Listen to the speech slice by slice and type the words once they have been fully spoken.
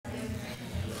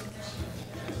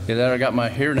Yeah, that I got my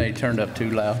hearing aid turned up too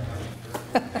loud.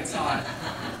 It's on.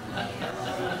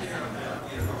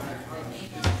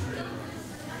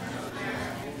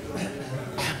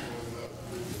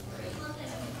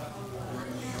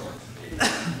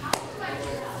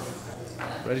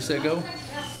 Ready, set, go?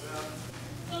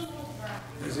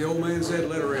 As the old man said,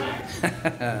 let her in.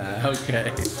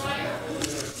 Okay.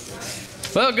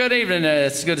 Well, good evening.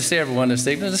 It's good to see everyone this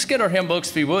evening. Let's get our hymn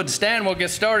books, if you would. Stand, we'll get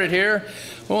started here.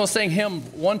 We'll sing hymn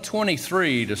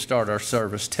 123 to start our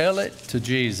service. Tell it to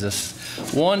Jesus.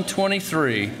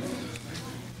 123.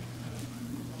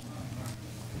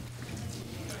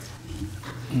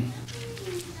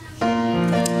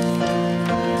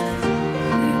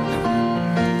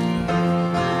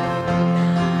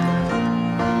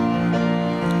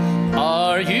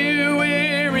 Are you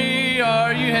weary?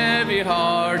 Are you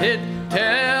heavy-hearted?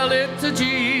 Tell it to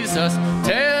Jesus.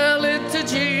 Tell it to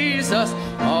Jesus.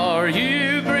 Are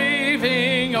you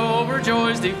grieving over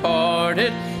joys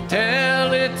departed?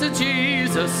 Tell it to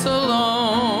Jesus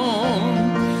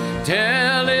alone.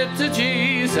 Tell it to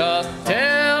Jesus.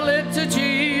 Tell it to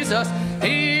Jesus.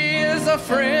 He is a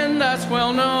friend that's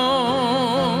well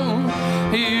known.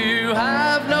 You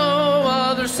have no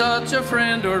other such a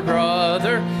friend or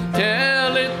brother.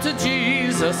 Tell it to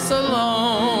Jesus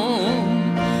alone.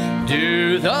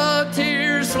 Do the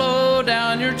tears flow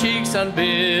down your cheeks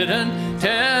unbidden?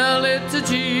 Tell it to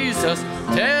Jesus.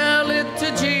 Tell it to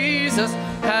Jesus.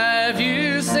 Have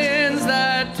you sins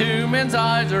that to men's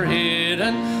eyes are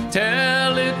hidden?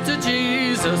 Tell it to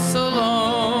Jesus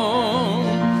alone.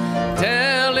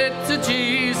 Tell it to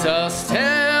Jesus.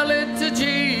 Tell it to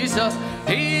Jesus.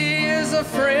 He is a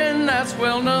friend that's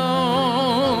well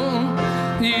known.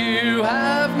 You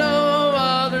have no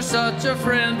other such a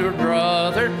friend or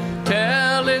brother.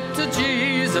 Tell it to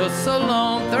Jesus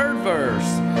alone. Third verse.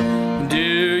 Do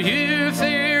you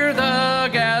fear the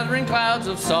gathering clouds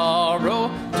of sorrow?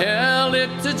 Tell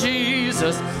it to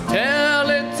Jesus. Tell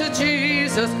it to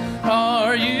Jesus.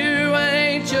 Are you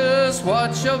anxious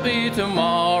what shall be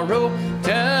tomorrow?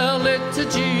 Tell it to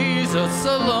Jesus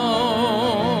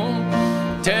alone.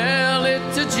 Tell it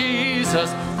to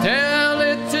Jesus. Tell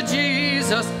it to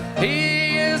Jesus.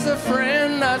 He is a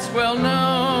friend that's well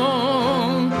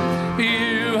known.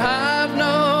 You have no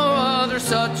other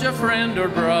such a friend or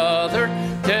brother.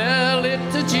 Tell it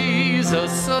to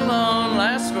Jesus alone.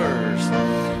 Last verse.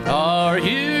 Are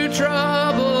you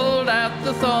troubled at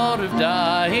the thought of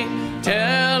dying?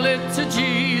 Tell it to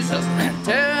Jesus.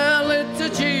 Tell it to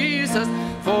Jesus.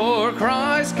 For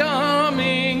Christ's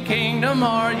coming kingdom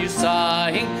are you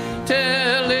sighing?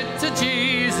 Tell it to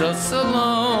Jesus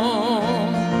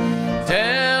alone.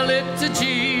 Tell it to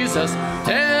Jesus.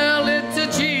 Tell it to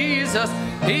Jesus.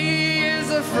 He is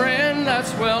a friend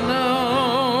that's well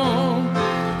known.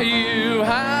 You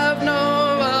have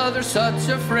no other such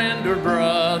a friend or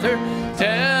brother.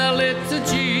 Tell it to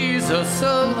Jesus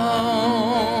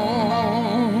alone.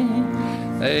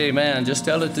 Amen. Just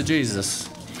tell it to Jesus.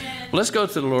 Let's go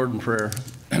to the Lord in prayer.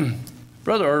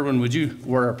 Brother Irwin, would you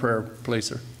word our prayer, please,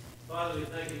 sir? Father, we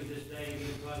thank you for this day.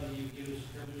 Father, you give us to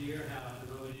come into your house. And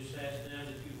Lord, we just ask now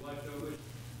that you watch over us,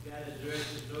 guide us,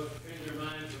 direct us, Lord, strengthen our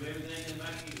minds from everything that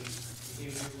might keep us. We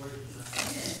give your word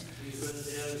tonight. Please put us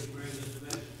down as you bring us a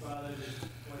message, Father, just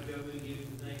watch over and give us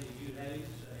the things that you'd have him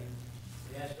to say.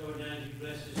 We ask, Lord, now that you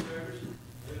bless this service.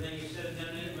 Everything you said and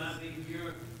done in it might be for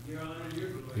your honor and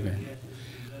your glory. Amen. We ask this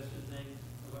in the blessed name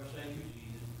of our Savior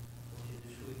Jesus. In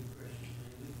this sweet and precious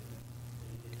name we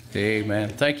pray. Amen.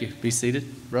 Thank you. Be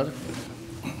seated, brother.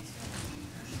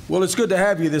 Well, it's good to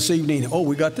have you this evening. Oh,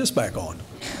 we got this back on.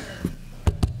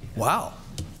 Wow.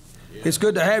 It's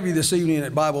good to have you this evening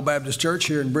at Bible Baptist Church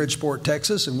here in Bridgeport,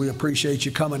 Texas, and we appreciate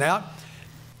you coming out.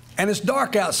 And it's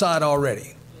dark outside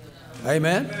already.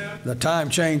 Amen. The time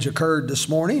change occurred this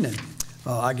morning, and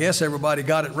I guess everybody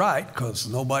got it right because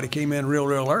nobody came in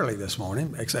real early this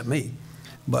morning except me.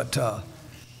 But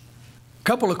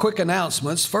couple of quick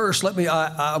announcements. First,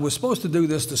 I was supposed to do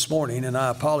this morning, and I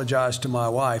apologize to my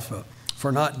wife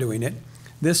for not doing it.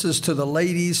 This is to the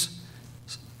ladies,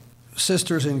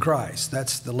 sisters in Christ.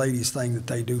 That's the ladies' thing that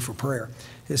they do for prayer.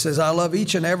 It says, I love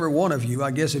each and every one of you.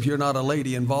 I guess if you're not a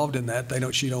lady involved in that,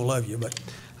 she don't love you. But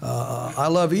I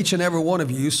love each and every one of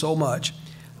you so much.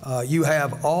 You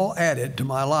have all added to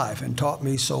my life and taught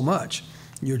me so much.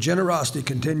 Your generosity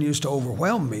continues to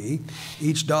overwhelm me.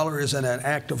 Each dollar is an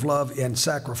act of love and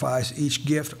sacrifice, each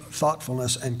gift,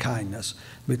 thoughtfulness, and kindness.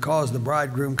 Because the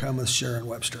bridegroom cometh, Sharon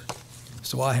Webster.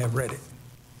 So I have read it.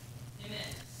 Amen.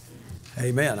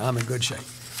 Amen. I'm in good shape.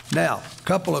 Now, a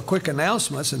couple of quick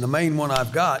announcements, and the main one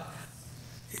I've got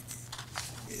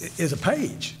is a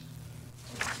page.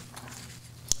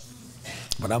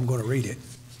 but I'm going to read it.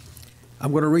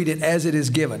 I'm going to read it as it is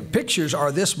given. Pictures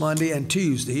are this Monday and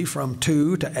Tuesday from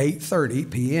 2 to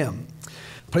 8:30 p.m.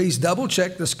 Please double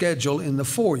check the schedule in the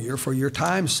foyer for your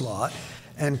time slot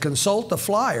and consult the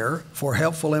flyer for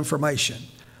helpful information.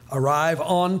 Arrive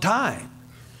on time.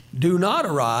 Do not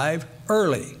arrive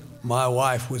early. My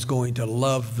wife was going to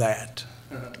love that.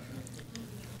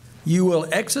 You will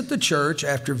exit the church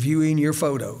after viewing your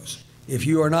photos. If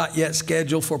you are not yet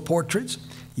scheduled for portraits,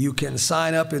 you can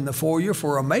sign up in the foyer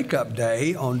for a makeup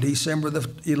day on December the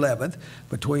 11th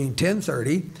between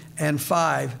 10:30 and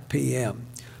 5 p.m.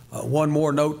 One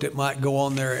more note that might go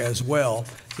on there as well.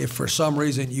 If for some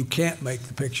reason you can't make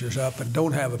the pictures up and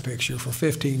don't have a picture, for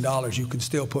 $15 you can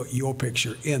still put your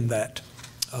picture in that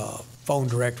phone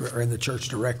directory or in the church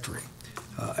directory.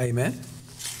 Amen.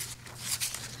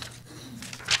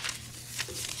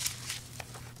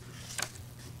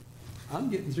 I'm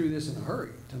getting through this in a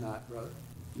hurry tonight, brother.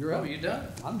 You're up. Oh, you done?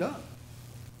 I'm done.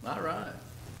 All right.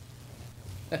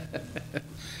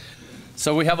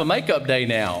 So we have a makeup day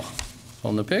now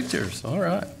on the pictures. All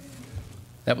right.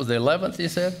 That was the 11th, you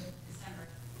said? December.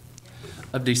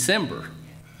 Of December.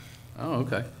 Oh,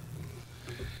 okay.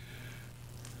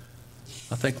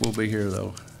 I think we'll be here,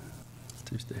 though,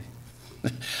 Tuesday.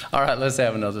 All right, let's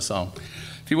have another song.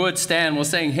 If you would stand, we'll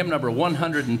sing hymn number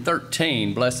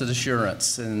 113, Blessed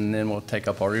Assurance, and then we'll take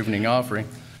up our evening offering.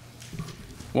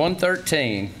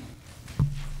 113.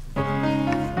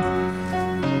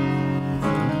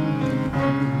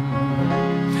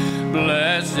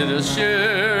 Blessed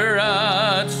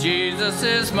assurance, Jesus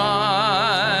is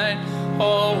mine.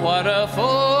 Oh, what a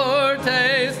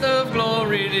foretaste of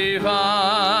glory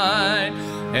divine.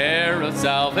 Heir of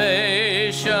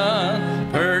salvation,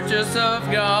 purchase of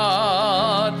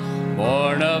God,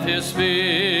 born of His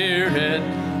Spirit,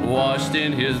 washed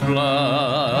in His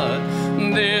blood.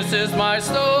 This is my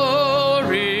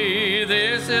story,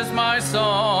 this is my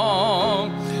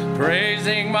song,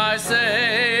 praising my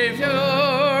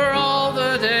Savior all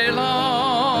the day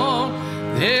long.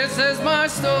 This is my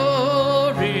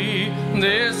story,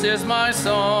 this is my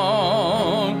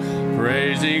song,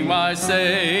 praising my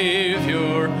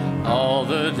Savior all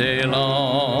the day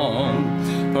long.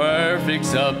 Perfect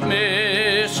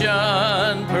submission,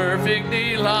 perfect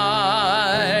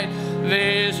delight,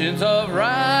 visions of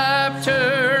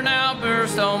rapture now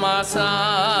burst on my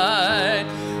sight.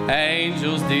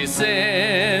 Angels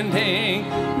descending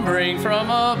bring from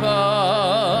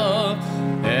above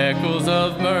echoes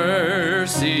of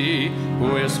mercy,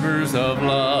 whispers of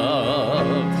love.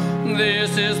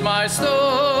 This is my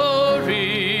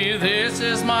story, this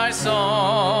is my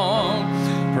song,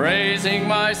 praising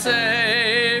my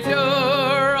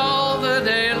Savior all the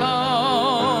day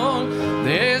long.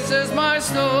 This is my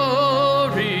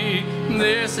story,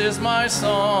 this is my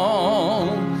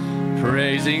song,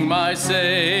 praising my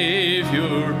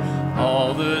Savior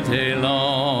all the day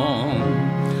long.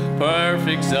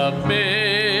 Perfect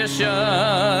submission,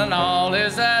 all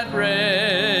is at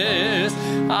rest.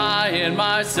 I in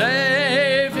my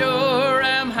Savior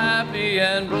am happy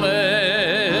and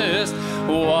blessed,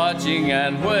 watching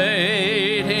and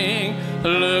waiting,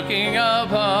 looking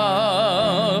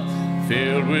above,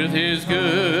 filled with His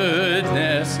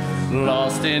goodness,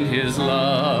 lost in His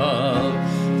love.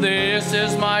 This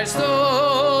is my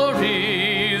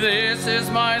story, this is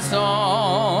my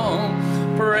song,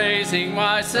 praising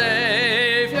my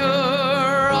Savior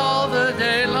all the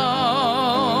day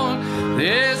long.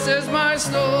 This is my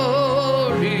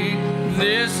story,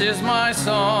 this is my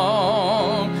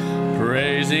song,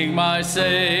 praising my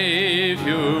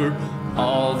Savior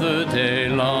all the day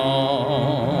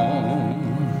long.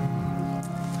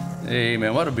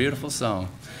 Amen. What a beautiful song.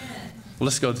 Well,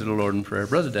 let's go to the Lord in prayer.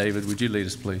 Brother David, would you lead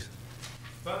us, please?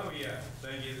 Father, we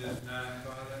thank you this night,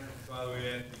 Father. Father, we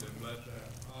ask you to bless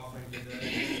our offering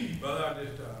today. Father, I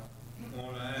just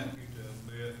want to ask you to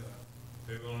bless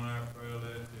people on our prayer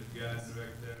list, to guide and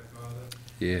direct there, Father.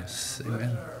 Yes. Bless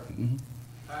Amen. our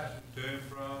pastor to and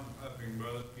from up in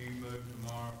Brother King move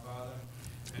tomorrow, Father.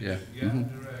 And Yeah. just guide and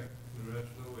direct the rest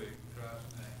of the week. In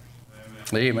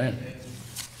Christ's name. Amen. Amen.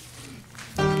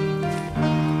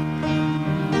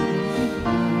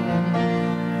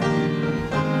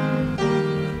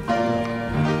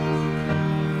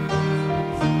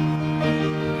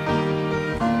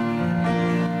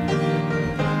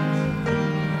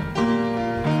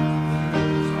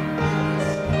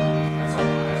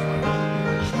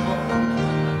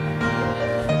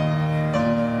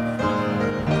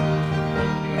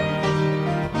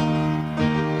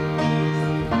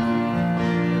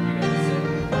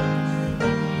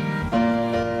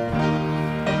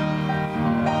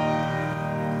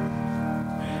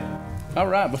 All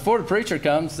right, before the preacher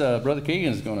comes, Brother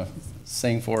Keegan is going to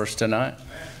sing for us tonight.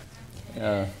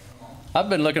 I've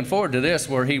been looking forward to this,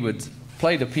 where he would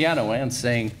play the piano and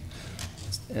sing.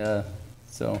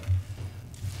 So,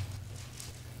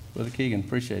 Brother Keegan,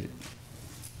 appreciate it.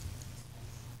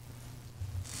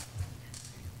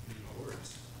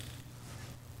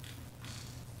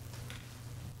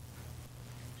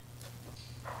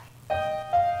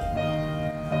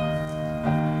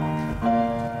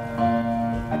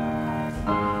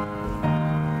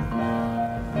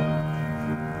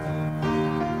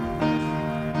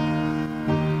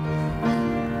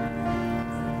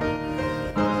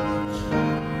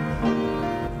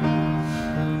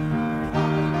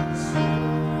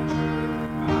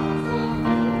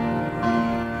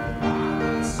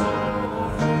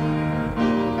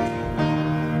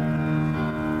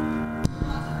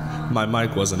 My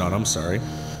mic wasn't on, I'm sorry.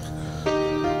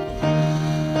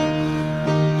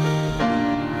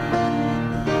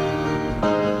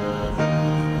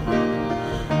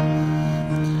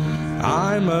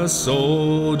 I'm a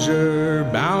soldier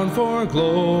bound for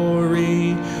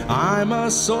glory. I'm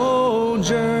a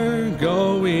soldier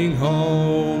going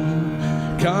home.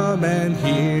 Come and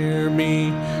hear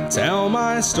me tell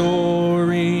my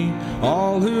story.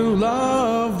 All who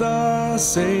love the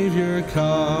Savior,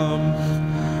 come.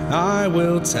 I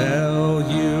will tell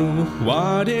you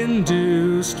what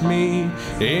induced me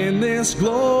in this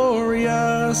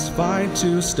glorious fight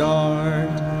to start.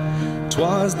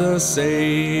 'Twas the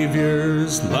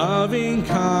Savior's loving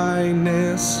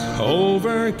kindness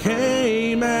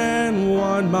overcame and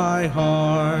won my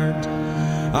heart.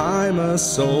 I'm a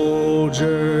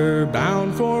soldier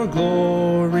bound for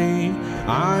glory.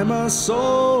 I'm a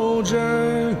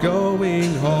soldier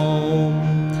going home.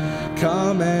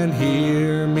 Come and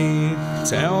hear me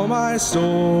tell my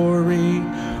story.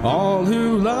 All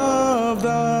who love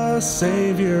the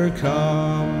Savior,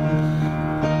 come.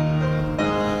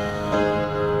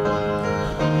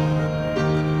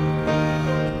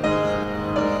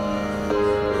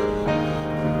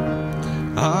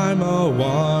 I'm a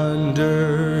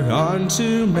wonder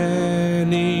unto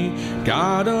many.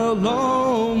 God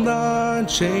alone the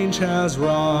change has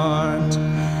wrought.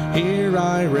 Here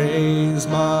I raise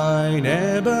mine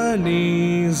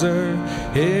Ebenezer,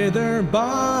 hither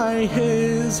by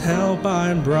his help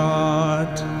I'm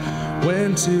brought.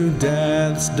 When to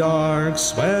death's dark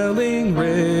swelling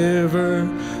river,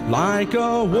 like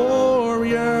a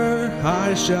warrior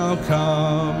I shall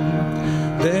come,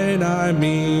 then I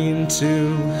mean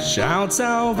to shout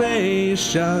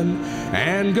salvation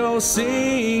and go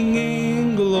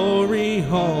singing glory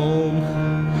home.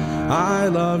 I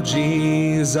love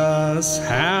Jesus,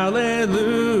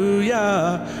 hallelujah.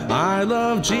 I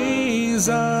love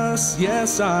Jesus,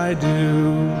 yes I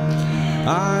do.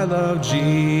 I love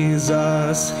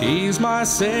Jesus, he's my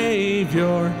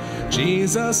Savior.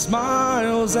 Jesus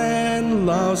smiles and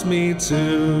loves me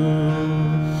too.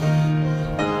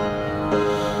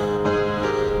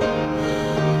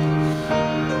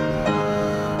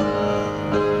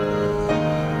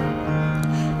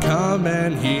 Come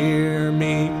and hear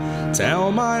me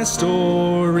tell my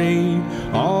story.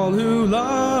 All who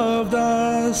love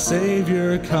the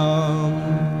Savior, come.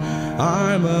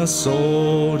 I'm a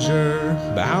soldier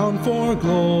bound for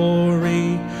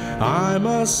glory. I'm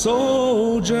a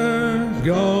soldier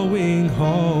going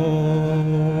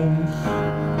home.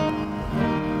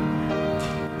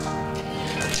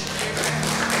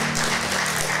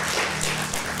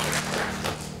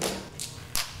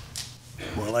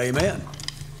 Well, amen.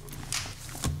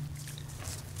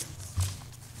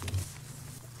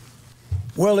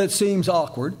 Well, it seems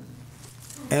awkward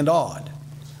and odd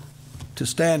to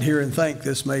stand here and think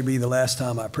this may be the last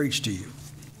time I preach to you.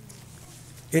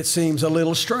 It seems a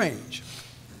little strange,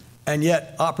 and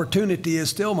yet opportunity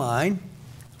is still mine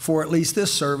for at least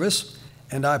this service,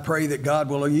 and I pray that God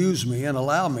will use me and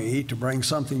allow me to bring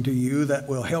something to you that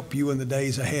will help you in the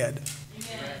days ahead.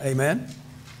 Amen.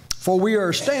 For we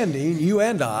are standing, you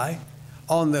and I,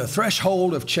 on the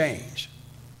threshold of change.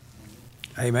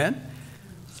 Amen.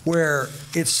 Where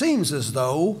it seems as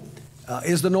though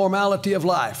is the normality of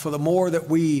life. For the more that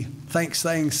we think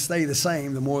things stay the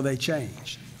same, the more they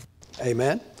change.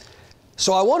 Amen.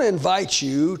 So I want to invite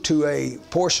you to a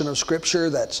portion of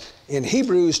Scripture that's in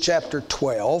Hebrews chapter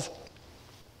 12.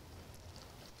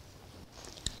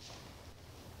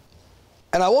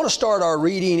 And I want to start our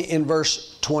reading in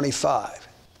verse 25.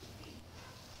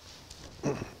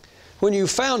 When you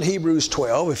found Hebrews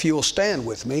 12, if you will stand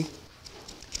with me.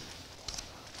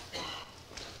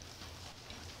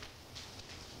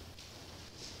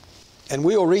 And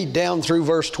we'll read down through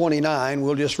verse 29.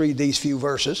 We'll just read these few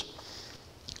verses.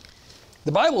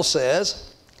 The Bible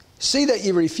says, see that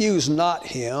ye refuse not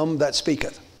him that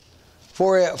speaketh.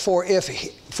 For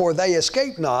they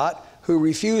escape not who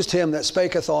refused him that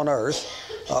spaketh on earth,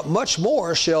 much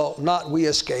more shall not we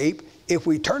escape if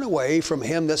we turn away from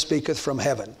him that speaketh from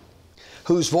heaven,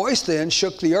 whose voice then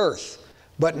shook the earth.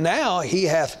 But now he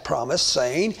hath promised,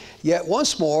 saying, yet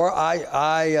once more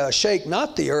I shake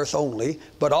not the earth only,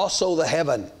 but also the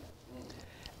heaven.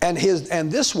 And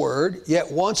this word,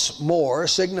 yet once more,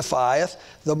 signifieth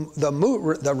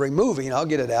the removing, I'll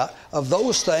get it out, of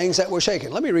those things that were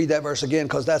shaken. Let me read that verse again,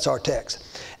 because that's our text.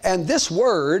 And this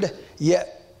word,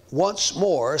 yet once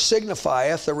more,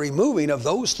 signifieth the removing of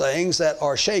those things that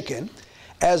are shaken,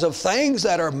 as of things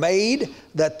that are made,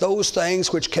 that those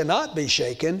things which cannot be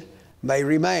shaken may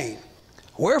remain.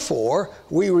 Wherefore,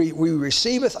 we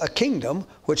receiveth a kingdom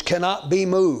which cannot be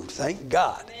moved. Thank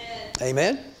God.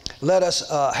 Amen. Let us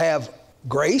have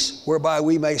grace whereby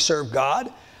we may serve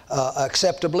God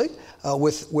acceptably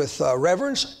with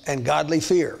reverence and godly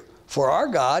fear. For our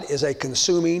God is a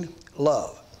consuming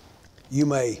love. You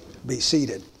may be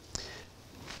seated.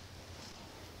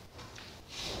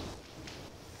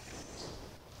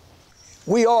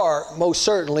 We are most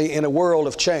certainly in a world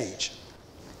of change.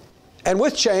 And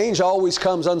with change always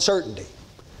comes uncertainty.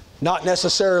 Not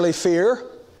necessarily fear,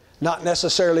 not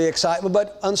necessarily excitement,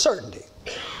 but uncertainty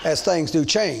as things do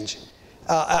change.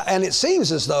 And it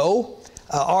seems as though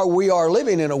we are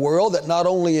living in a world that not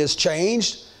only is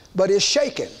changed, but is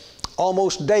shaken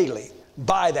almost daily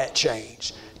by that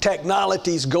change.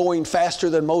 Technology is going faster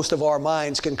than most of our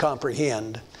minds can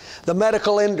comprehend. The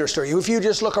medical industry, if you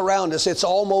just look around us, it's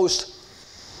almost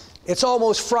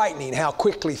frightening how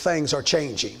quickly things are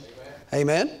changing.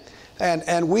 Amen?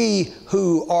 And we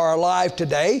who are alive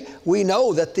today, we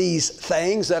know that these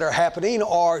things that are happening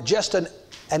are just an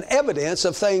evidence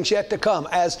of things yet to come.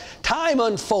 As time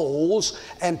unfolds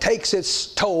and takes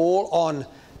its toll on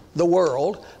the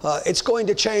world, it's going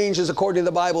to change, as according to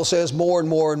the Bible says, more and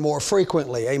more and more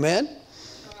frequently. Amen?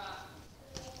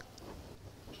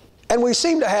 And we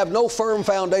seem to have no firm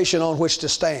foundation on which to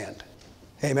stand.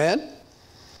 Amen?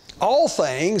 All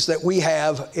things that we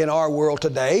have in our world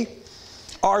today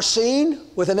are seen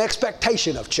with an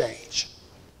expectation of change.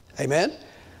 Amen?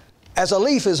 As a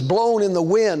leaf is blown in the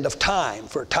wind of time,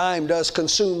 for time does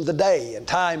consume the day, and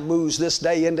time moves this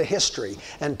day into history,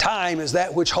 and time is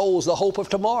that which holds the hope of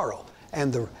tomorrow,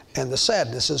 and the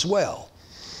sadness as well.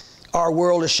 Our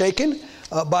world is shaken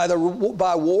by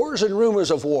wars and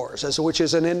rumors of wars, which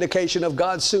is an indication of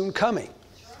God's soon coming.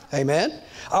 Amen?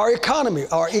 Our economy,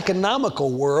 our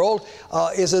economical world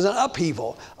is in an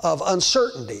upheaval of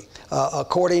uncertainty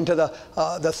according to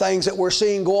the things that we're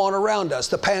seeing go on around us.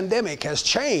 The pandemic has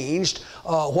changed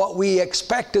what we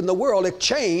expect in the world. It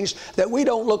changed that we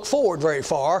don't look forward very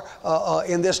far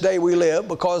in this day we live,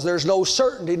 because there's no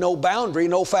certainty, no boundary,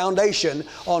 no foundation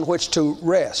on which to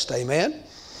rest. Amen?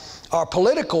 Our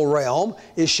political realm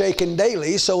is shaken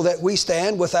daily, so that we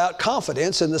stand without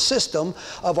confidence in the system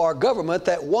of our government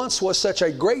that once was such a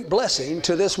great blessing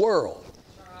to this world.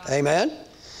 Amen?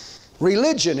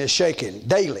 Religion is shaken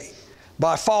daily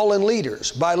by fallen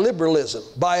leaders, by liberalism,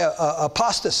 by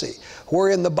apostasy,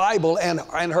 wherein the Bible and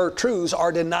her truths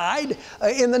are denied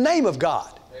in the name of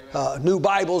God. New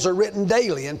Bibles are written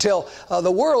daily until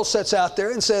the world sets out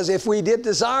there and says, if we did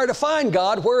desire to find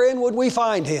God, wherein would we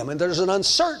find Him? And there's an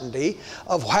uncertainty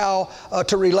of how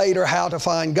to relate or how to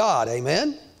find God.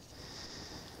 Amen?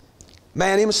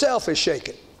 Man himself is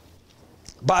shaken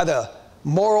by the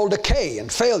moral decay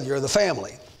and failure of the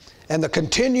family, and the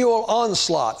continual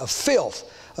onslaught of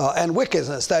filth and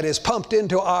wickedness that is pumped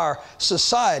into our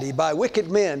society by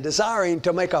wicked men desiring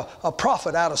to make a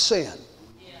profit out of sin.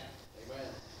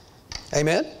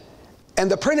 Amen?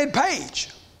 And the printed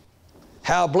page.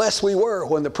 How blessed we were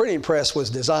when the printing press was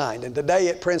designed, and today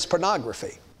it prints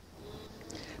pornography.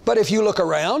 But if you look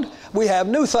around, we have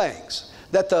new things.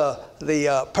 That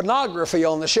the pornography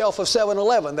on the shelf of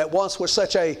 7-Eleven that once was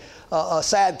such a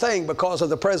sad thing because of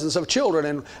the presence of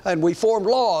children, and we formed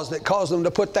laws that caused them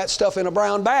to put that stuff in a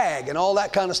brown bag and all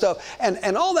that kind of stuff.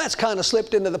 And all that's kind of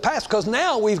slipped into the past, because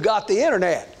now we've got the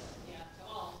internet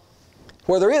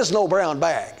where there is no brown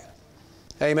bag.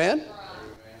 Amen?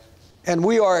 And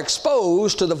we are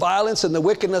exposed to the violence and the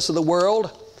wickedness of the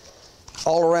world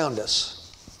all around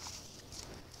us.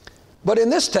 But in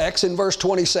this text, in verse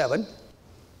 27,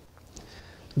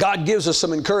 God gives us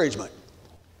some encouragement.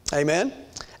 Amen?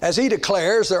 As He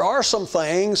declares, there are some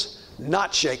things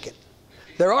not shaken.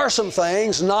 There are some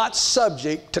things not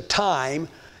subject to time.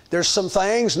 There's some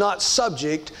things not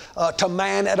subject to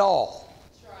man at all.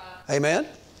 Amen?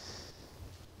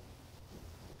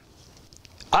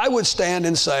 I would stand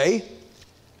and say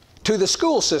to the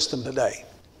school system today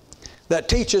that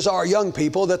teaches our young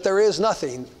people that there is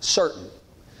nothing certain.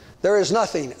 There is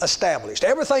nothing established.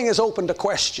 Everything is open to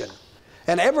question.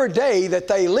 And every day that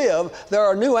they live, there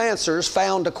are new answers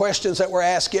found to questions that were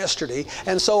asked yesterday.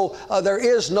 And so there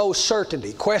is no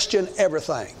certainty. Question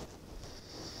everything.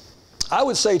 I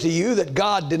would say to you that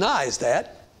God denies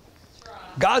that.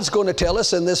 God's going to tell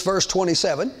us in this verse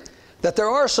 27 that there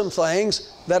are some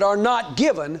things that are not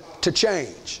given to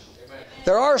change.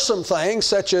 There are some things,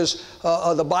 such as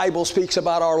the Bible speaks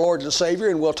about our Lord and Savior,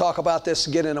 and we'll talk about this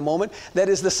again in a moment, that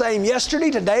is the same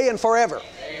yesterday, today, and forever.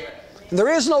 And there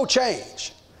is no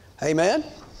change. Amen?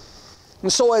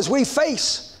 And so as we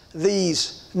face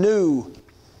these new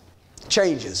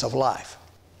changes of life,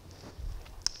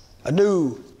 a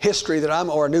new history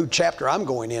or a new chapter I'm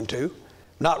going into,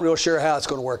 not real sure how it's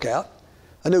going to work out,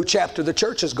 a new chapter the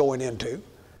church is going into,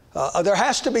 there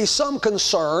has to be some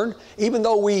concern, even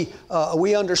though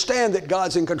we understand that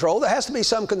God's in control, there has to be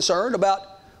some concern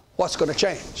about what's going to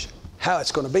change, how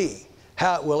it's going to be,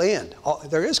 how it will end.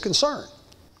 There is concern.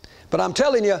 But I'm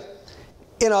telling you,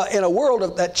 in a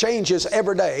world that changes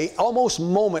every day, almost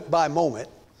moment by moment,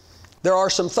 there are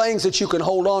some things that you can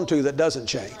hold on to that doesn't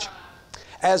change.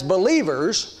 As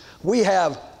believers, we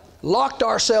have locked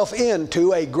ourselves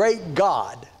into a great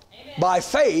God. By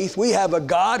faith, we have a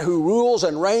God who rules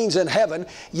and reigns in heaven.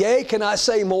 Yea, can I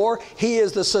say more? He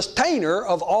is the sustainer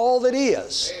of all that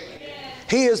is.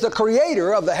 He is the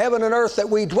creator of the heaven and earth that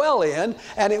we dwell in,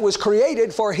 and it was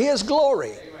created for His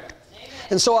glory.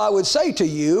 And so I would say to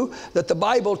you that the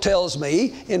Bible tells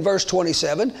me in verse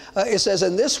 27, it says,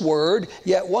 "And this word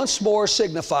yet once more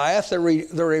signifieth the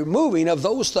removing of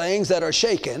those things that are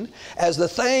shaken, as the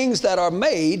things that are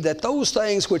made, that those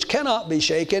things which cannot be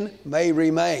shaken may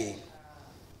remain."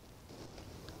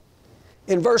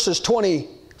 In verses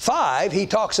 25, he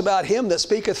talks about Him that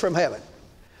speaketh from heaven.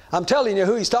 I'm telling you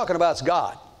who he's talking about is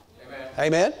God. Amen.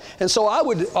 Amen? And so I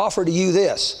would offer to you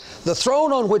this: the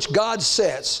throne on which God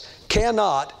sits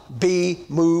cannot be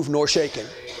moved nor shaken.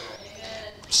 Amen.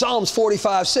 Psalms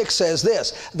 45:6 says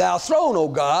this: "Thou throne, O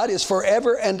God, is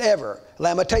forever and ever."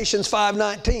 Lamentations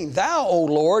 5:19, "Thou, O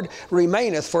Lord,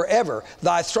 remaineth forever.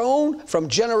 Thy throne from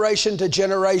generation to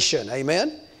generation."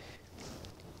 Amen.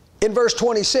 In verse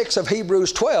 26 of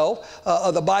Hebrews 12,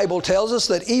 the Bible tells us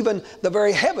that even the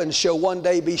very heavens shall one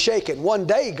day be shaken. One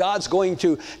day God's going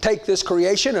to take this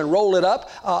creation and roll it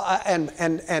up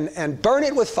and burn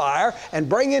it with fire and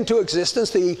bring into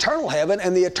existence the eternal heaven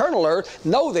and the eternal earth.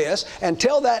 Know this,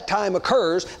 until that time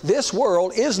occurs, this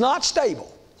world is not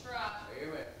stable.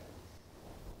 Amen.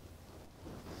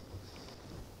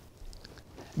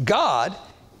 God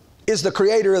is the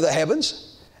creator of the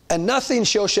heavens, and nothing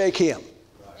shall shake Him.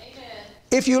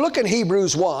 If you look in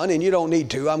Hebrews 1, and you don't need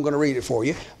to, I'm going to read it for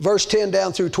you. Verse 10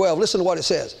 down through 12, listen to what it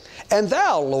says. "And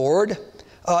Thou, Lord,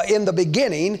 in the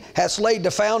beginning hast laid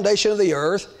the foundation of the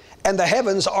earth, and the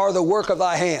heavens are the work of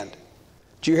Thy hand."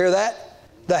 Did you hear that?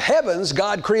 The heavens,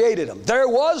 God created them. There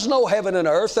was no heaven and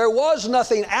earth. There was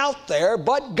nothing out there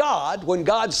but God when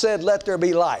God said, "Let there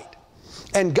be light."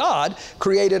 And God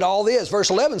created all this. Verse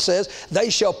 11 says, "They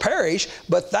shall perish,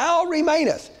 but Thou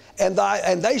remaineth.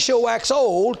 And they shall wax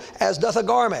old as doth a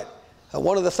garment."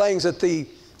 One of the things that the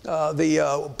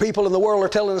people in the world are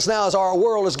telling us now is our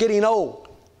world is getting old.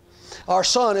 Our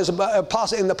sun is in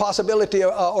the possibility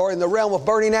or in the realm of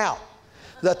burning out.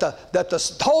 That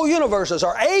the whole universes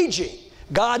are aging.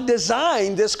 God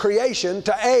designed this creation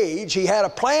to age. He had a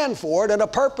plan for it and a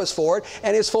purpose for it,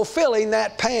 and is fulfilling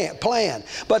that plan.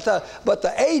 But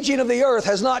the aging of the earth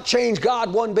has not changed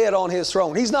God one bit on His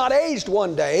throne. He's not aged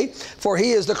one day, for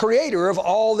He is the creator of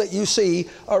all that you see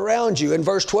around you. In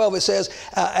verse 12 it says,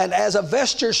 "And as a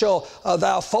vesture shall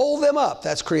Thou fold them up,"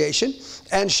 that's creation,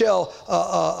 "and shall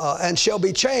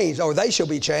be changed," or they shall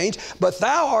be changed, "but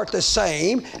Thou art the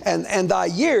same, and Thy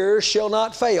years shall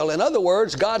not fail." In other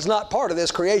words, God's not part of this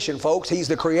creation, folks. He's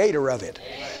the creator of it.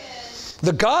 Amen.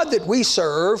 The God that we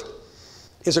serve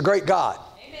is a great God.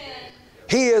 Amen.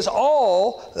 He is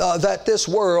all that this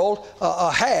world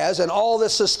has, and all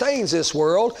that sustains this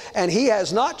world, and He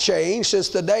has not changed since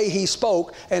the day He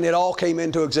spoke and it all came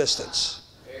into existence.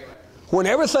 Amen. When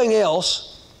everything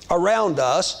else around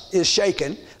us is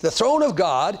shaken, the throne of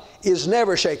God is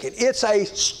never shaken. It's a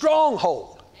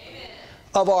stronghold. Amen.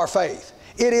 Of our faith.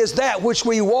 It is that which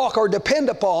we walk or depend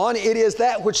upon. It is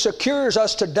that which secures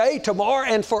us today, tomorrow,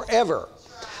 and forever.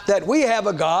 That we have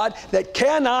a God that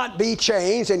cannot be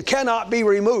changed and cannot be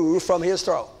removed from His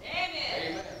throne.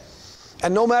 Amen.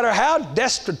 And no matter how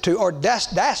destitute or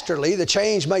dastardly the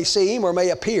change may seem or may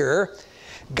appear,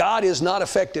 God is not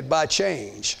affected by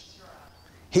change.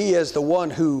 He is the one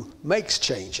who makes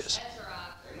changes.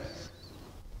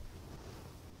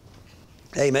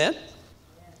 Amen?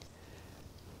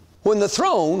 When the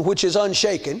throne, which is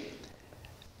unshaken,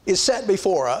 is set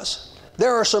before us,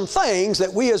 there are some things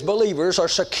that we as believers are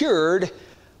secured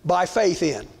by faith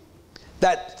in.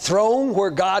 That throne where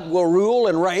God will rule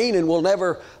and reign and will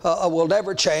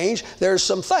never change, there's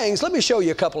some things. Let me show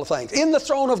you a couple of things. In the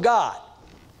throne of God,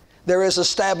 there is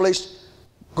established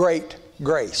great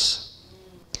grace.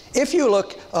 If you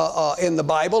look in the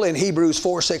Bible, in Hebrews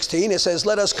 4:16, it says,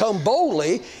 let us come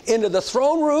boldly into the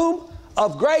throne room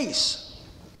of grace.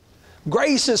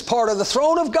 Grace is part of the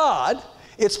throne of God.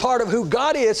 It's part of who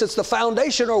God is. It's the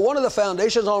foundation, or one of the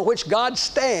foundations on which God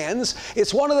stands.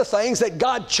 It's one of the things that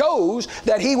God chose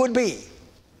that He would be.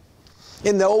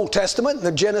 In the Old Testament, in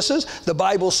the Genesis, the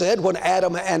Bible said when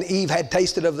Adam and Eve had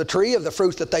tasted of the tree of the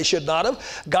fruit that they should not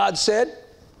have, God said,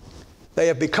 they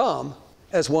have become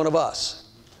as one of us,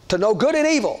 to know good and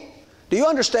evil. Do you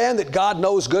understand that God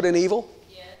knows good and evil?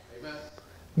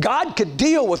 God could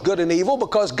deal with good and evil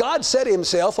because God set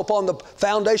Himself upon the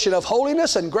foundation of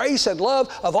holiness and grace and love,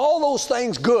 of all those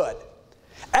things good.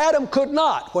 Adam could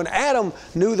not. When Adam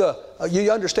knew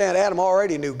you understand, Adam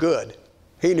already knew good.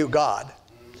 He knew God.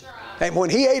 And when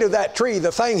he ate of that tree,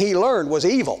 the thing he learned was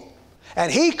evil. And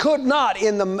he could not,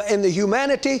 in the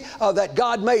humanity that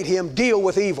God made him, deal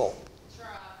with evil.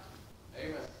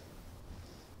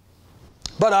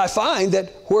 But I find that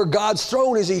where God's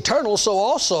throne is eternal, so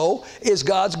also is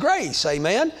God's grace.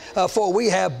 Amen? For we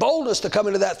have boldness to come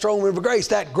into that throne room of grace.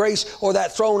 That grace or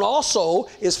that throne also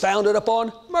is founded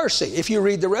upon mercy. If you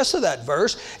read the rest of that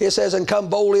verse, it says, and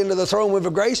come boldly into the throne room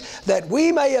of grace, that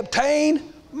we may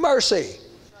obtain mercy.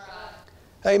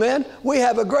 Amen? We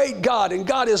have a great God, and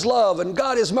God is love, and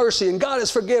God is mercy, and God is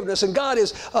forgiveness, and God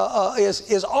is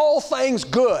all things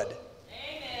good.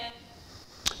 Amen.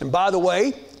 And by the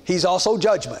way, He's also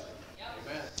judgment. Yep.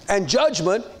 And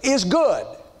judgment is good,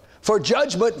 for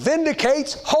judgment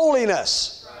vindicates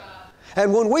holiness. Right.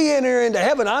 And when we enter into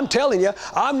heaven, I'm telling you,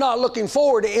 I'm not looking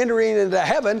forward to entering into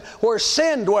heaven where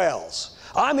sin dwells.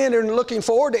 I'm looking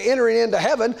forward to entering into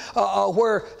heaven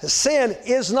where sin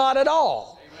is not at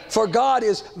all. Amen. For God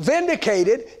has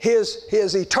vindicated His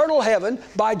eternal heaven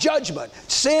by judgment.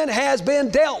 Sin has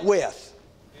been dealt with.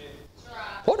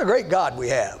 Right. What a great God we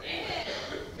have. Amen.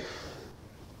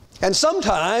 And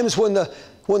sometimes when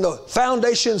the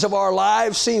foundations of our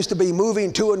lives seems to be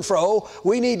moving to and fro,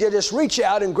 we need to just reach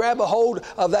out and grab a hold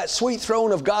of that sweet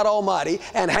throne of God Almighty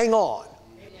and hang on.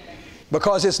 Amen.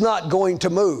 Because it's not going to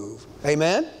move.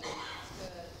 Amen?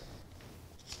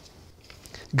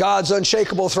 God's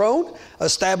unshakable throne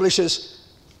establishes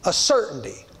a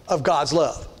certainty of God's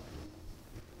love.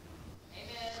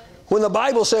 Amen. When the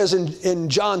Bible says in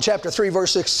John chapter 3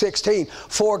 verse 16,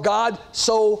 for God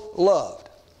so loved.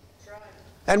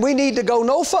 And we need to go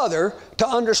no further to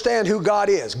understand who God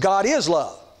is. God is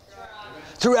love.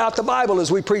 Throughout the Bible,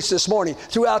 as we preached this morning,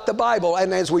 throughout the Bible,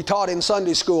 and as we taught in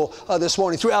Sunday school this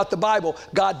morning, throughout the Bible,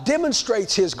 God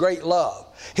demonstrates His great love.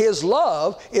 His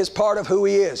love is part of who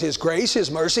He is. His grace,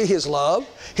 His mercy, His love,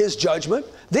 His judgment.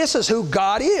 This is who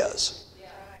God is.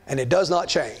 And it does not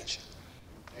change.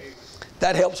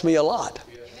 That helps me a lot.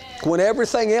 When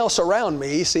everything else around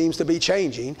me seems to be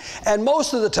changing, and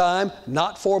most of the time,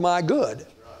 not for my good.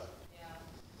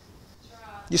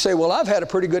 You say, well, I've had a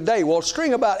pretty good day. Well,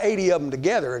 string about 80 of them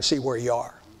together and see where you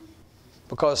are.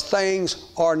 Because things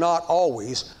are not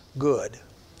always good.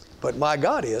 But my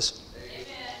God is.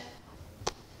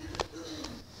 Amen.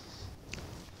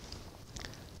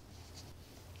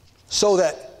 So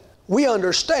that we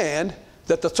understand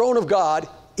that the throne of God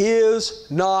is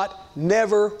not,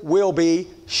 never will be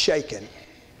shaken.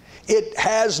 It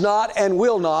has not and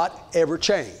will not ever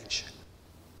change.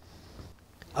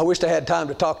 I wished I had time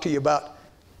to talk to you about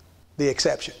the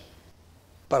exception,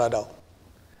 but I don't.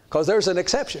 Because there's an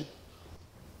exception.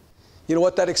 You know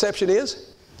what that exception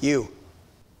is? You.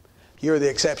 You're the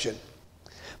exception.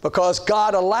 Because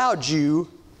God allowed you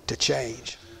to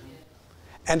change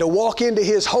and to walk into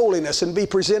His holiness and be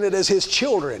presented as His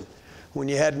children when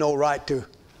you had no right to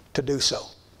do so.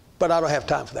 But I don't have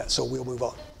time for that, so we'll move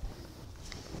on.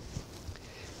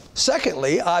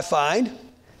 Secondly, I find,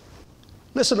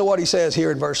 listen to what he says here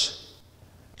in verse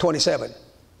 27.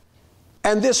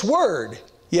 And this word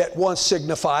yet once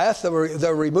signifieth the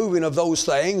removing of those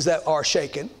things that are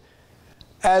shaken,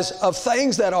 as of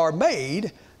things that are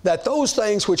made, that those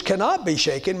things which cannot be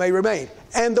shaken may remain.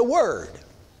 And the word.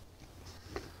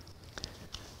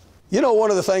 You know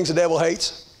one of the things the devil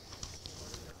hates?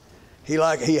 He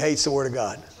hates the Word of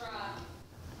God.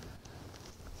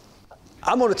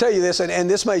 I'm going to tell you this, and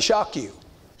this may shock you.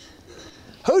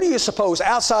 Who do you suppose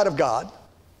outside of God,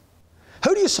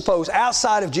 who do you suppose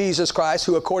outside of Jesus Christ,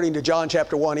 who according to John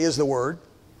chapter 1 is the Word,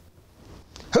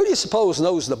 Who do you suppose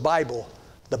knows the Bible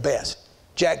the best?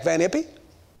 Jack Van Impe?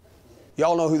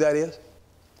 Y'all know who that is?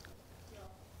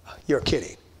 You're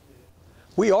kidding.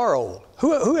 We are old.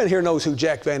 Who in here knows who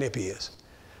Jack Van Impe is?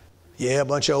 Yeah, a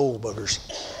bunch of old boogers.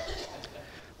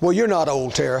 Well, you're not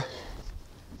old, Tara.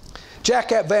 Jack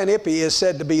Van Impe is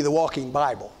said to be the walking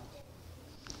Bible.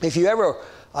 If you ever,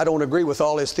 I don't agree with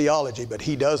all his theology, but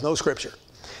he does know Scripture.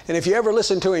 And if you ever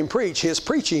listen to him preach, his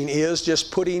preaching is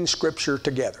just putting Scripture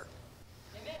together.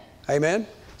 Amen. Amen?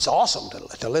 It's awesome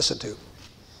to listen to.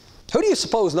 Who do you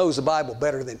suppose knows the Bible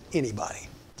better than anybody?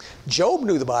 Job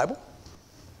knew the Bible.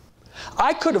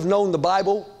 I could have known the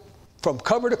Bible from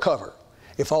cover to cover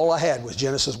if all I had was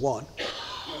Genesis 1.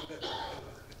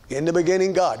 In the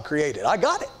beginning, God created. I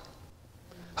got it.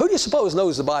 Who do you suppose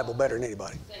knows the Bible better than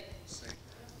anybody?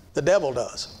 The devil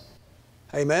does.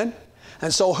 Amen?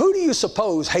 And so who do you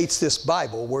suppose hates this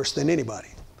Bible worse than anybody?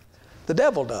 The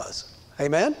devil does.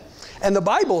 Amen? And the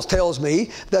Bible tells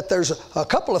me that there's a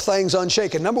couple of things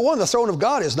unshaken. Number one, the throne of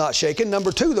God is not shaken.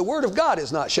 Number two, the Word of God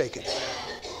is not shaken.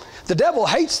 The devil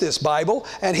hates this Bible,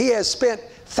 and he has spent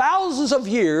thousands of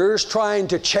years trying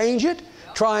to change it,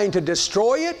 trying to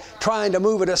destroy it, trying to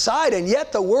move it aside, and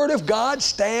yet the Word of God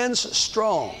stands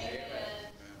strong.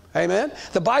 Amen?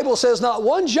 The Bible says not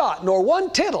one jot nor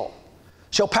one tittle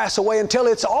shall pass away until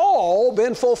it's all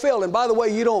been fulfilled. And by the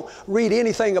way, you don't read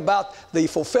anything about the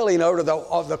fulfilling of it,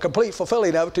 or the complete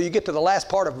fulfilling of it, till you get to the last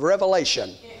part of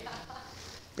Revelation.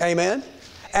 Amen?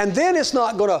 And then it's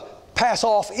not going to pass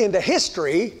off into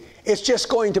history. It's just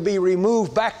going to be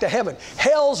removed back to heaven.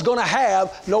 Hell's going to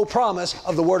have no promise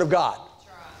of the Word of God.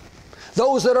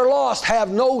 Those that are lost have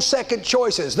no second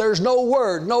choices. There's no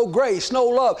Word, no grace, no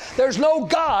love. There's no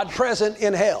God present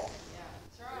in hell.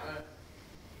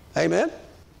 Amen?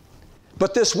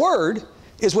 But this Word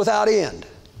is without end.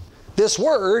 This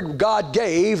Word God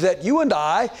gave that you and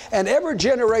I and every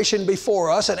generation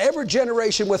before us and every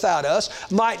generation without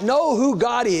us might know who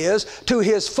God is to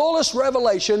His fullest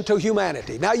revelation to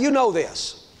humanity. Now you know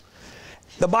this.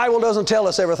 The Bible doesn't tell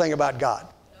us everything about God.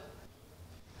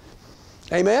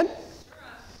 Amen?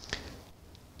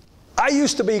 I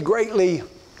used to be greatly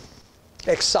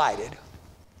excited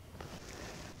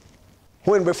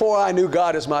when, before I knew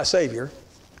God as my Savior,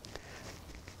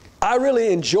 I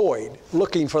really enjoyed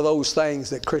looking for those things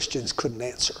that Christians couldn't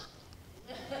answer.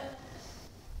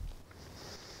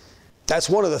 That's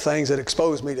one of the things that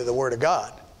exposed me to the Word of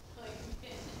God.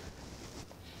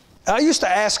 I used to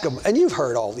ask them, and you've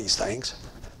heard all these things.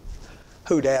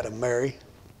 Who'd Adam marry?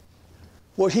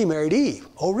 Well, he married Eve.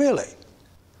 Oh, really?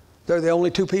 They're the only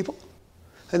two people?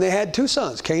 And they had two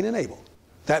sons, Cain and Abel.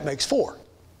 That makes four.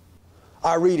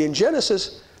 I read in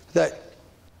Genesis that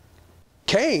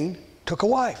Cain took a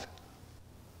wife.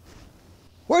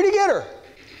 Where'd he get her?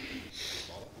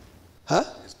 Huh?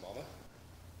 His mama.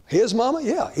 His mama?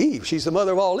 Yeah, Eve. She's the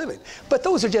mother of all living. But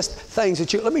those are just things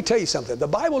that let me tell you something. The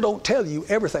Bible don't tell you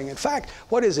everything. In fact,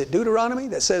 what is it, Deuteronomy,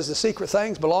 that says the secret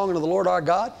things belong unto the Lord our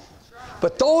God?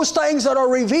 But those things that are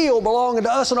revealed belong unto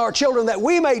us and our children, that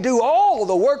we may do all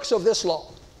the works of this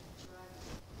law.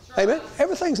 Amen?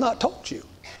 Everything's not told you,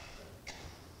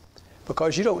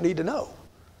 because you don't need to know.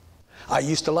 I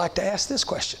used to like to ask this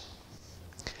question.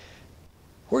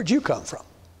 Where'd you come from?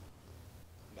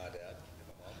 My dad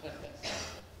and my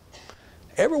mom.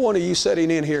 Every one of you sitting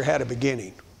in here had a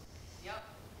beginning. Yep.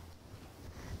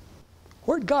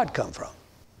 Where'd God come from?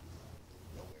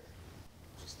 Nowhere.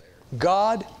 Just there.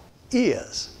 God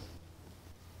is.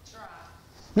 Try.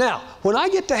 Now, when I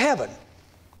get to heaven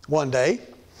one day,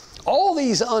 all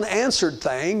these unanswered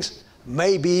things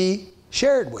may be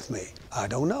shared with me. I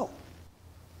don't know.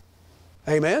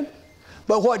 Amen?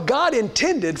 But what God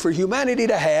intended for humanity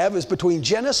to have is between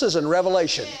Genesis and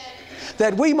Revelation,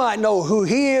 that we might know who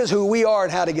He is, who we are,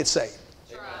 and how to get saved.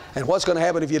 And what's going to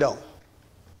happen if you don't.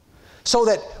 So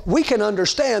that we can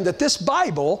understand that this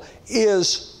Bible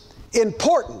is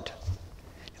important.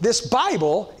 This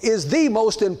Bible is the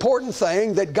most important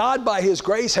thing that God by His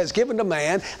grace has given to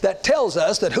man, that tells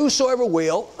us that whosoever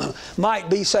will might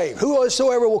be saved.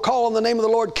 Whosoever will call on the name of the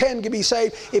Lord can be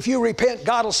saved. If you repent,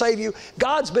 God will save you.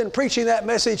 God's been preaching that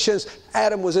message since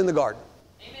Adam was in the garden.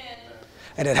 Amen.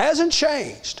 And it hasn't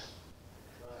changed.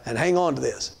 And hang on to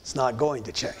this. It's not going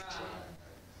to change.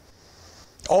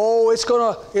 Oh, it's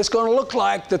gonna look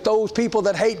like that those people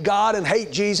that hate God and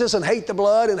hate Jesus and hate the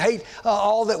blood and hate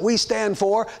all that we stand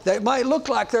for, they might look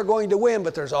like they're going to win,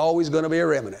 but there's always going to be a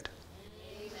remnant.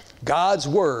 Amen. God's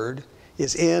Word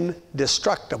is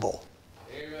indestructible.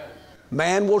 Amen.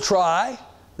 Man will try,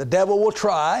 the devil will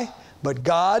try, but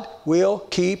God will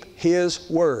keep His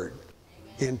Word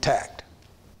intact.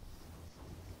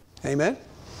 Amen?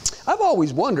 I've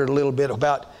always wondered a little bit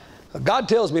about, God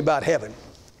tells me about heaven.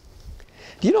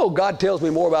 Do you know God tells me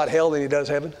more about hell than He does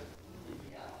heaven?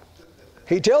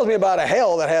 He tells me about a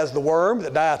hell that has the worm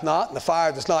that dieth not and the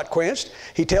fire that's not quenched.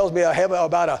 He tells me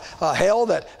about a hell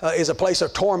that is a place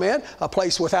of torment, a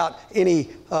place without any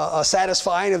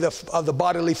satisfying of the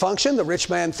bodily function. The rich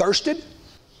man thirsted.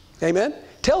 Amen?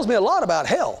 Tells me a lot about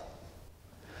hell.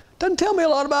 Doesn't tell me a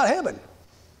lot about heaven.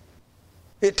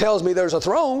 It tells me there's a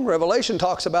throne. Revelation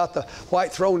talks about the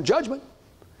white throne judgment.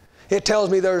 It tells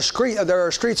me there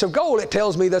are streets of gold. It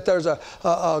tells me that there's a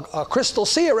crystal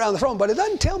sea around the throne. But it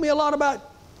doesn't tell me a lot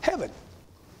about heaven.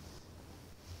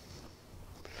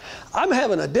 I'm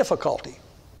having a difficulty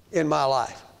in my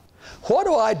life. What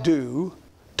do I do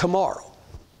tomorrow?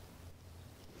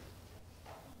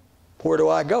 Where do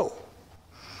I go?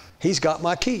 He's got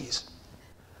my keys.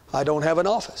 I don't have an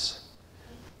office.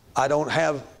 I don't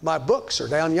have my books are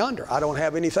down yonder. I don't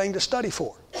have anything to study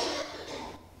for.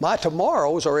 My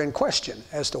tomorrows are in question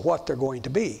as to what they're going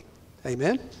to be.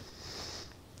 Amen?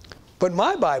 But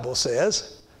my Bible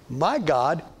says, my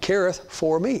God careth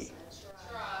for me.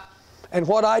 And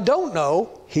what I don't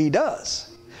know, He does.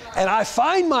 And I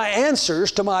find my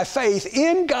answers to my faith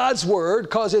in God's Word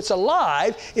because it's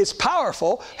alive, it's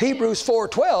powerful. Hebrews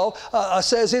 4:12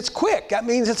 says it's quick. That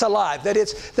means it's alive, that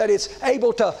it's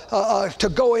able to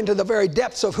go into the very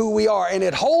depths of who we are. And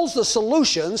it holds the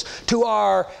solutions to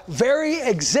our very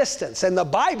existence. And the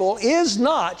Bible is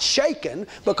not shaken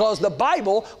because the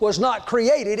Bible was not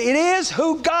created. It is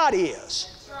who God is.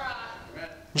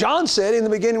 John said, in the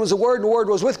beginning was the Word, and the Word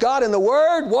was with God, and the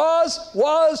Word was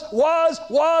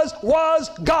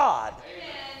God.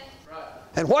 Amen.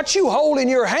 And what you hold in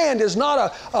your hand is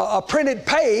not a printed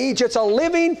page, it's a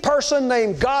living person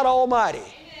named God Almighty.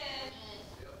 Amen.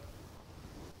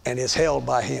 And is held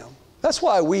by Him. That's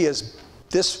why we as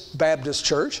this Baptist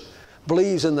church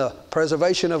believes in the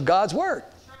preservation of God's Word.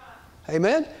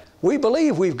 Amen? We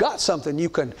believe we've got something you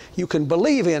can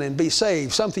believe in and be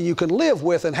saved, something you can live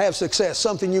with and have success,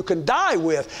 something you can die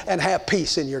with and have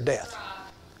peace in your death.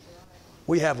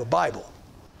 We have a Bible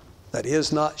that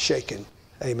is not shaken.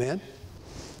 Amen?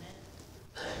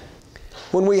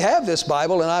 When we have this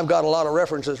Bible, and I've got a lot of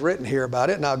references written here about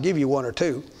it, and I'll give you one or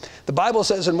two. The Bible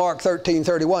says in Mark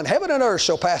 13:31, heaven and earth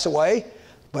shall pass away,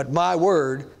 but my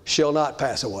word shall not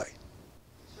pass away.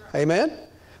 Amen?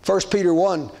 1 Peter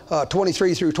 1,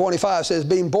 23 through 25 says,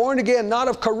 being born again, not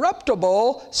of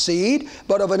corruptible seed,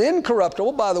 but of an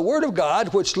incorruptible by the word of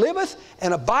God, which liveth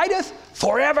and abideth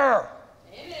forever.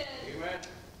 Amen.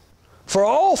 For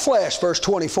all flesh, verse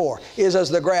 24, is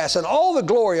as the grass, and all the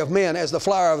glory of men as the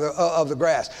flower of the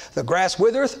grass. The grass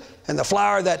withereth, and the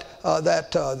flower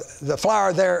the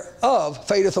flower thereof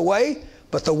fadeth away.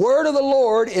 But the word of the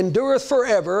Lord endureth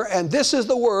forever, and this is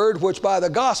the word which by the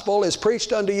gospel is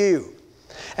preached unto you.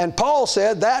 And Paul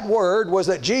said that word was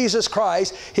that Jesus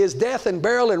Christ, His death and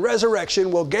burial and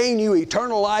resurrection will gain you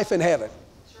eternal life in heaven.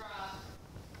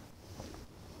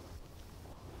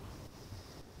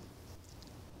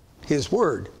 His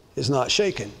word is not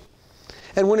shaken.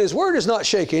 And when His word is not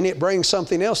shaken, it brings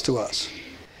something else to us.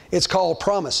 It's called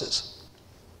promises.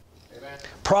 Amen.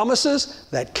 Promises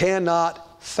that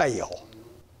cannot fail.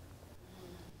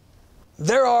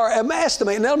 There are, I'm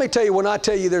estimating, now let me tell you, when I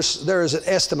tell you there is an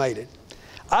estimated.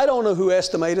 I don't know who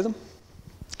estimated them.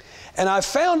 And I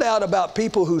found out about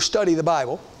people who study the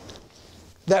Bible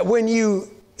that when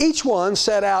each one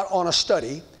set out on a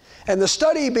study, and the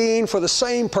study being for the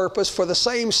same purpose, for the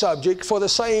same subject, for the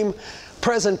same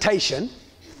presentation,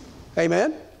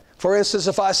 amen? For instance,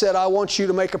 if I said, I want you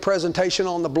to make a presentation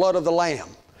on the blood of the Lamb,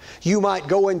 you might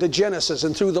go into Genesis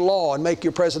and through the law and make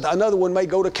your presentation. Another one may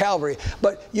go to Calvary.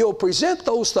 But you'll present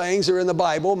those things that are in the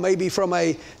Bible, maybe from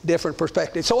a different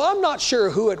perspective. So I'm not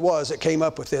sure who it was that came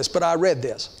up with this, but I read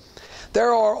this.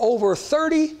 There are over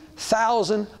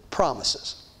 30,000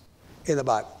 promises in the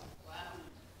Bible. Wow.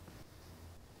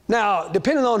 Now,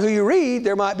 depending on who you read,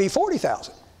 there might be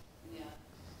 40,000.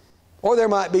 Or there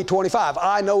might be 25.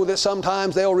 I know that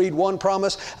sometimes they'll read one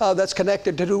promise that's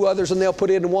connected to two others and they'll put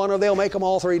it in one, or they'll make them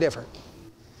all three different.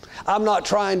 I'm not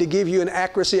trying to give you an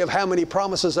accuracy of how many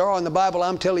promises there are in the Bible.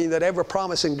 I'm telling you that every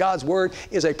promise in God's Word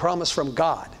is a promise from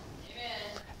God.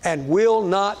 Amen. And will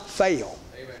not fail.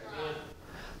 Amen.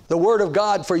 The Word of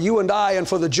God for you and I and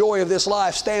for the joy of this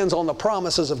life stands on the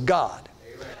promises of God.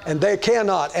 Amen. And they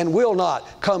cannot and will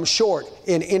not come short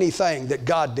in anything that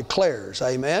God declares.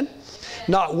 Amen.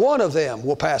 Not one of them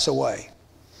will pass away.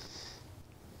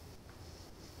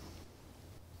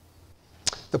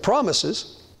 The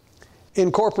promises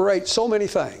incorporate so many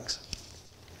things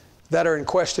that are in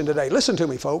question today. Listen to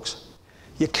me, folks.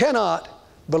 You cannot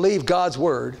believe God's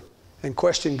Word and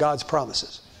question God's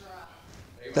promises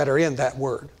that are in that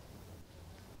word.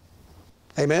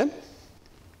 Amen?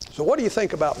 So what do you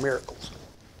think about miracles?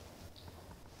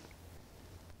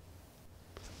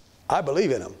 I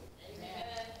believe in them.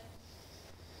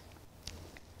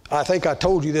 I think I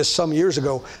told you this some years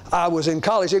ago. I was in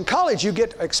college. In college, you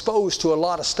get exposed to a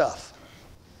lot of stuff.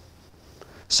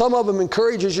 Some of them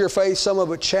encourages your faith. Some of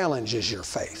it challenges your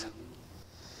faith.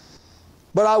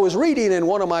 But I was reading in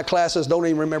one of my classes, don't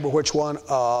even remember which one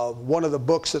of the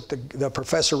books that the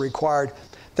professor required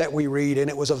that we read, and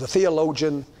it was of the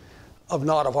theologian of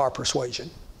not of our persuasion.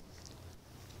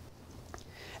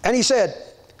 And he said,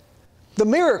 the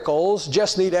miracles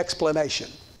just need explanation.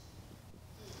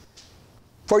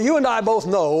 For you and I both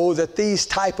know that these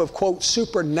type of, quote,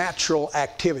 supernatural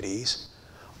activities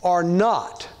are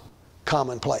not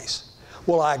commonplace.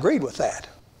 Well, I agreed with that.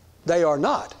 They are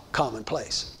not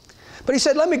commonplace. But he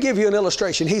said, let me give you an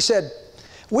illustration. He said,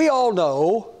 we all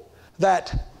know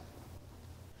that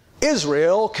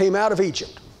Israel came out of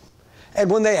Egypt. And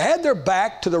when they had their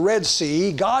back to the Red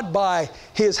Sea, God, by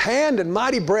His hand and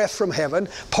mighty breath from heaven,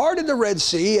 parted the Red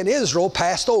Sea, and Israel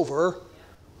passed over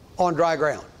on dry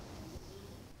ground.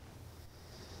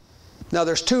 Now,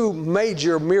 there's two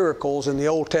major miracles in the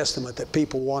Old Testament that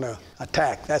people want to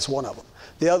attack. That's one of them.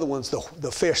 The other one's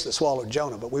the fish that swallowed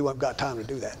Jonah, but we haven't got time to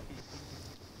do that.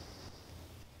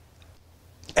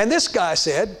 And this guy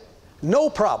said, no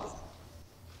problem.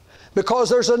 Because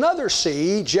there's another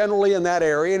sea generally in that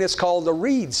area, and it's called the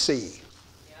Reed Sea.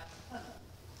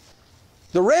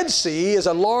 The Red Sea is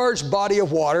a large body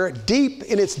of water, deep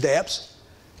in its depths,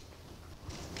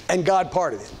 and God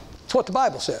parted it. That's what the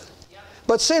Bible says.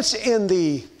 But since in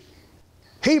the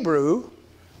Hebrew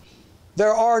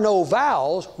there are no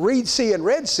vowels, Reed Sea and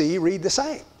Red Sea read the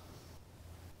same.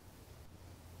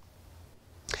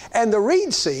 And the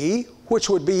Reed Sea, which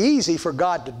would be easy for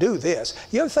God to do this,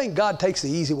 you ever think God takes the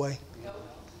easy way?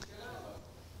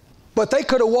 But they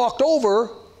could have walked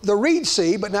over the Reed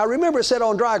Sea, but now remember it said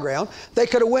on dry ground. They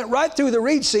could have went right through the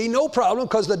Reed Sea, no problem,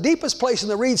 because the deepest place in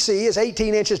the Reed Sea is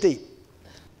 18 inches deep.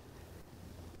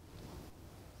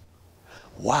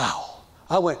 Wow.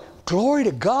 I went, glory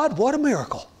to God, what a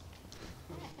miracle.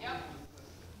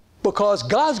 Because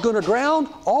God's going to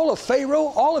drown all of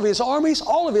Pharaoh, all of his armies,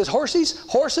 all of his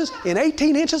horses in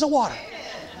 18 inches of water.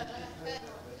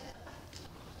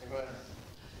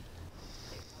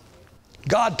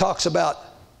 God talks about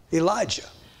Elijah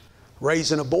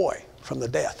raising a boy from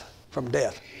death.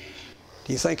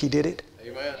 Do you think he did it?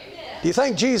 Amen. Do you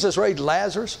think Jesus raised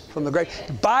Lazarus from the grave?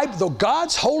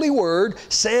 God's holy word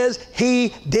says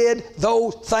he did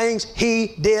those things,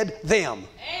 he did them.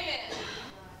 Amen.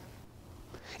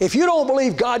 If you don't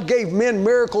believe God gave men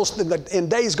miracles in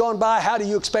days gone by, how do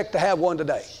you expect to have one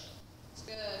today?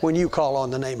 When you call on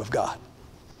the name of God.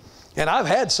 And I've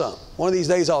had some. One of these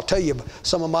days I'll tell you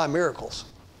some of my miracles.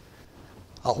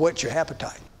 I'll whet your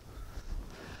appetite.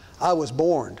 I was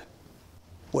born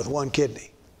with one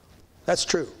kidney. That's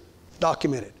true.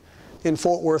 Documented. In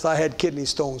Fort Worth, I had kidney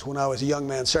stones when I was a young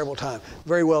man several times.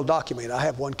 Very well documented. I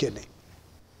have one kidney.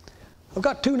 I've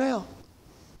got two now.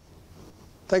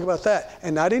 Think about that.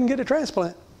 And I didn't get a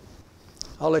transplant.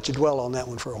 I'll let you dwell on that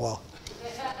one for a while.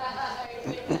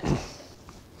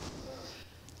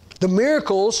 The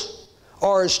miracles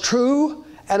are as true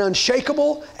and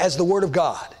unshakable as the Word of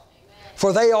God.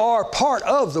 For they are part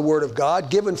of the Word of God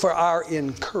given for our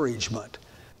encouragement.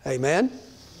 Amen?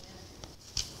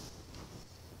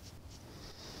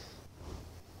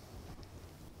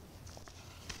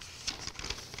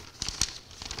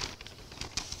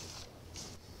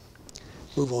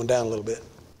 Move on down a little bit.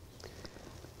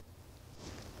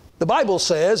 The Bible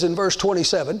says in verse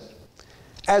 27,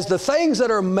 as the things that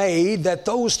are made, that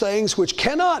those things which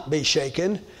cannot be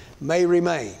shaken may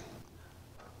remain.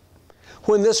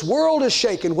 When this world is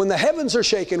shaken, when the heavens are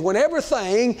shaken, when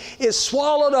everything is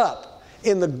swallowed up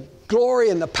in the glory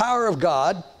and the power of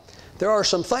God, there are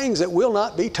some things that will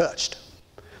not be touched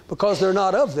because they're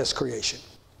not of this creation.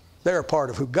 They're a part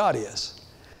of who God is.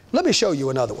 Let me show you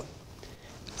another one.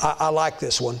 I like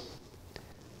this one.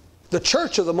 The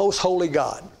church of the most holy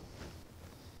God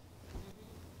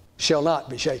shall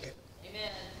not be shaken.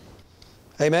 Amen.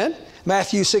 Amen?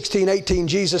 Matthew 16:18,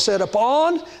 Jesus said,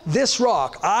 upon this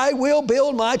rock I will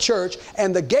build my church,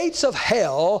 and the gates of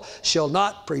hell shall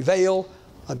not prevail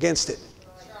against it.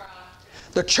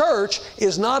 The church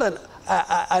is not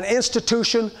an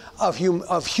institution of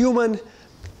human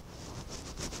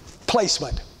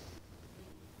placement.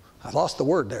 I've lost the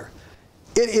word there.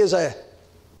 It is an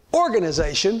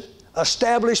organization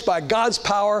established by God's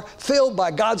power, filled by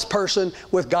God's person,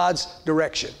 with God's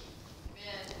direction.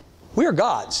 Amen. We are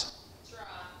God's. That's right.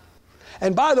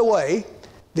 And by the way,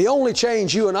 the only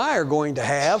change you and I are going to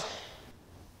have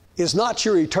is not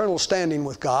your eternal standing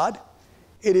with God.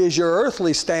 It is your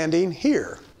earthly standing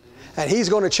here. And He's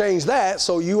going to change that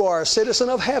so you are a citizen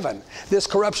of heaven. This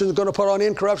corruption is going to put on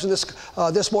incorruption.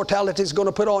 This mortality is going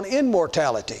to put on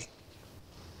immortality.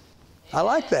 I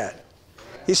like that.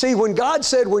 You see, when God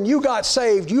said when you got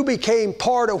saved, you became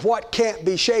part of what can't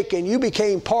be shaken. You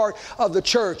became part of the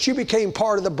church. You became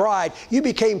part of the bride. You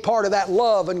became part of that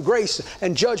love and grace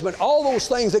and judgment. All those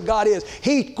things that God is.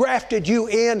 He grafted you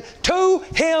in to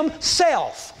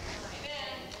Himself.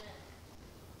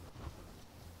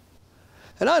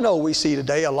 And I know we see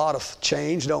today a lot of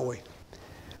change, don't we?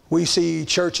 We see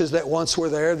churches that once were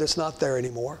there that's not there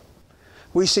anymore.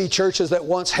 We see churches that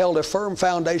once held a firm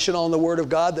foundation on the Word of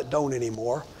God that don't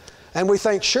anymore. And we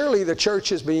think surely the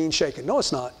church is being shaken. No,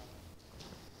 it's not.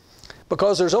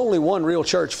 Because there's only one real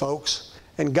church, folks,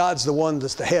 and God's the one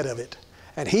that's the head of it.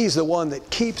 And He's the one that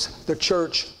keeps the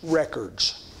church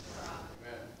records.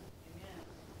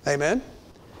 Amen?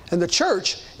 And the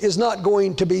church is not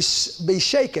going to be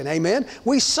shaken. Amen?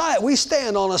 We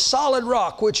stand on a solid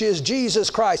rock, which is Jesus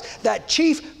Christ, that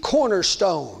chief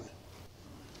cornerstone.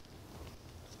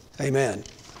 Amen.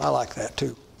 I like that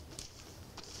too.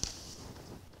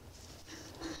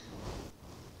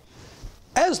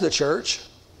 As the church,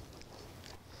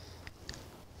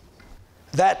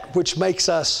 that which makes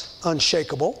us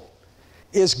unshakable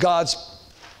is God's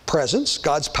presence,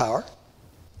 God's power.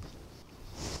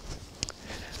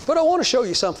 But I want to show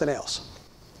you something else.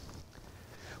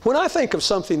 When I think of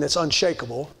something that's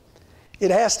unshakable, it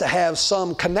has to have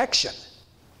some connection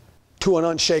to an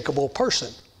unshakable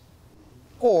person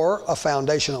or a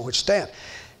foundation on which to stand.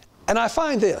 And I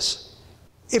find this.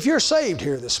 If you're saved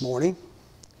here this morning,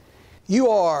 you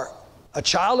are a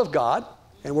child of God,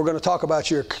 and we're going to talk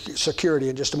about your security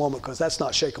in just a moment because that's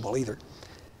not shakable either.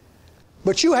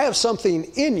 But you have something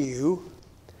in you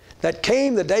that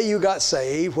came the day you got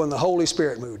saved when the Holy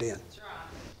Spirit moved in.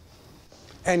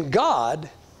 And God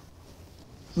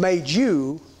made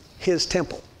you His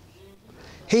temple.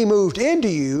 He moved into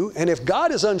you, and if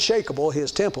God is unshakable,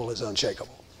 His temple is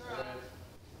unshakable.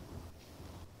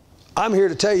 I'm here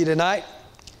to tell you tonight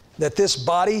that this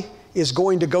body is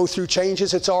going to go through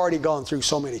changes. It's already gone through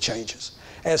so many changes.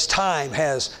 As time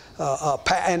has,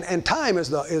 and time is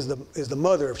the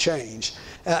mother of change.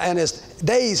 And as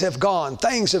days have gone,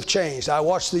 things have changed. I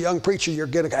watched the young preacher you're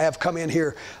going to have come in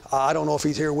here. I don't know if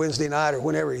he's here Wednesday night or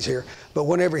whenever he's here, but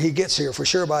whenever he gets here, for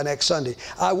sure by next Sunday.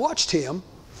 I watched him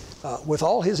with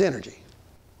all his energy.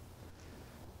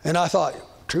 And I thought,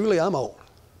 truly, I'm old.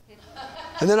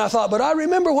 And then I thought, but I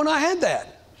remember when I had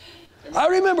that. I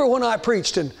remember when I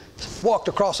preached and walked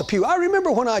across a pew. I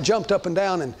remember when I jumped up and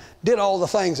down and did all the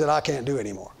things that I can't do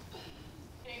anymore.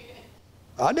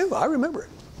 I do. I remember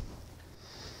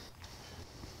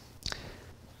it.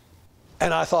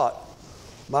 And I thought,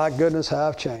 my goodness, how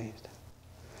I've changed.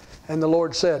 And the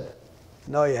Lord said,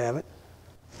 no, you haven't.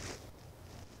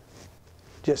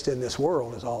 Just in this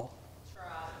world is all.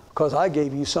 Because I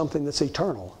gave you something that's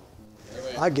eternal.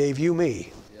 I gave you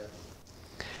me.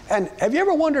 And have you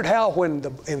ever wondered how in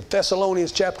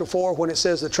Thessalonians chapter 4, when it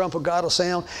says the trump of God will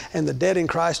sound and the dead in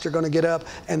Christ are going to get up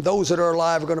and those that are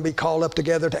alive are going to be called up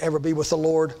together to ever be with the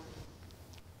Lord?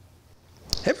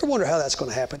 Have you ever wondered how that's going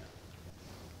to happen?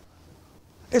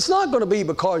 It's not going to be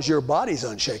because your body's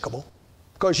unshakable.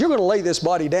 Because you're going to lay this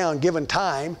body down, given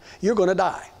time, you're going to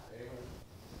die.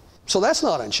 So that's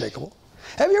not unshakable.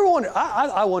 Have you ever wondered,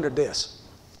 I wondered this.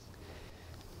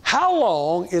 How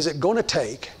long is it going to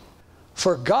take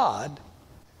for God,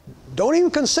 don't even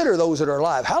consider those that are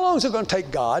alive, how long is it going to take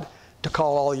God to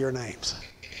call all your names?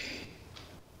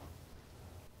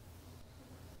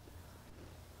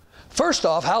 First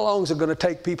off, how long is it going to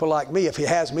take people like me, if He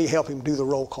has me help Him do the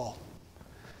roll call,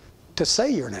 to say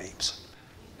your names?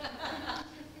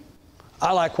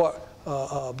 I like what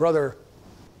Brother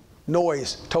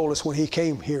Noyes told us when he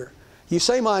came here. You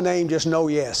say my name, just know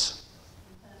yes.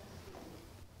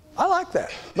 I like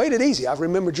that. Made it easy. I've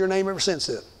remembered your name ever since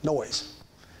then. Noise.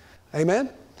 Amen?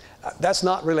 That's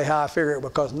not really how I figure it,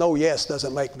 because no yes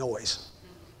doesn't make noise.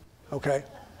 Okay?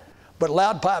 But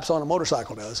loud pipes on a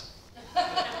motorcycle does.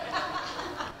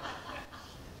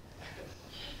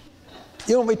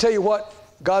 You know, let me tell you what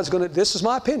God's going to, this is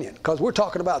my opinion, because we're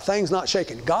talking about things not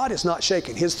shaken. God is not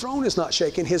shaken. His throne is not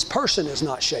shaken. His person is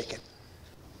not shaken.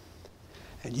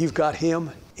 And you've got Him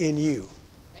in you.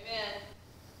 Amen.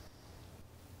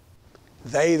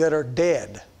 They that are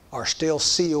dead are still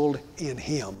sealed in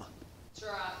Him.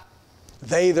 That's right.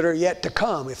 They that are yet to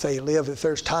come, if they live, if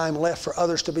there's time left for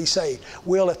others to be saved,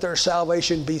 will at their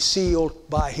salvation be sealed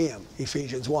by Him.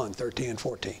 Ephesians 1, 13 and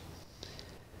 14.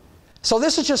 So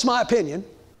this is just my opinion.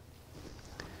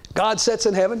 God sits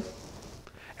in heaven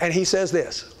and He says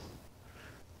this.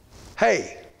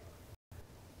 Hey,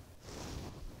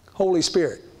 Holy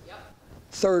Spirit,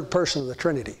 third person of the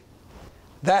Trinity,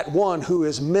 that one who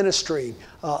is ministering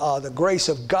the grace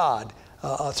of God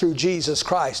through Jesus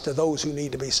Christ to those who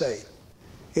need to be saved.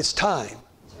 It's time.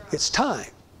 It's time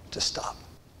to stop.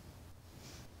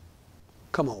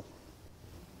 Come home.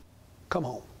 Come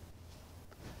home.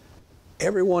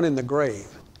 Everyone in the grave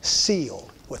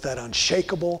sealed with that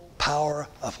unshakable power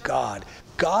of God.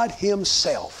 God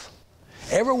Himself.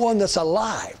 Everyone that's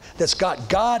alive, that's got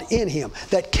God in him,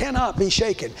 that cannot be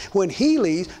shaken. When He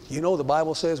leaves, you know the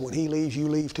Bible says when He leaves, you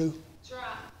leave too. That's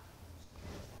right.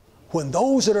 When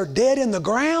those that are dead in the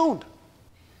ground,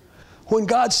 when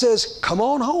God says, come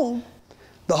on home,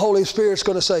 the Holy Spirit's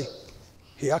going to say,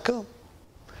 here I come.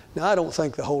 Now, I don't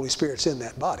think the Holy Spirit's in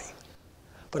that body.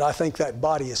 But I think that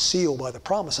body is sealed by the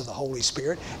promise of the Holy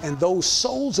Spirit. And those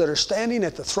souls that are standing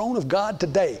at the throne of God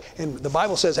today, and the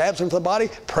Bible says absent from the body,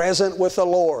 present with the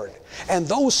Lord. And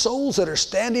those souls that are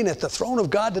standing at the throne of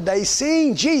God today,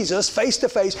 seeing Jesus face to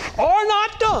face, are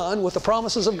not done with the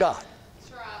promises of God.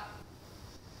 That's right.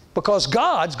 Because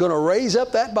God's going to raise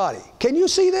up that body. Can you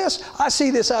see this? I see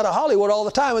this out of Hollywood all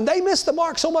the time, and they miss the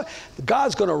mark so much.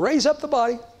 God's going to raise up the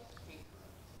body.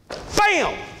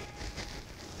 Bam!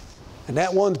 And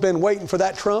that one's been waiting for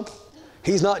that trump.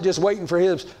 He's not just waiting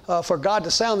for God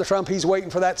to sound the trump. He's waiting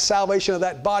for that salvation of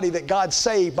that body that God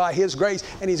saved by His grace.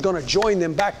 And He's going to join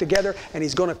them back together. And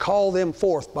He's going to call them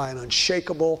forth by an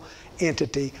unshakable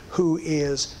entity who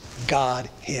is God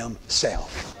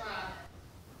Himself.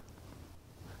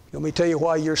 You want me to tell you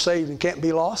why you're saved and can't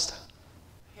be lost?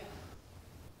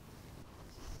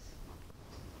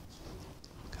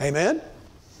 Amen?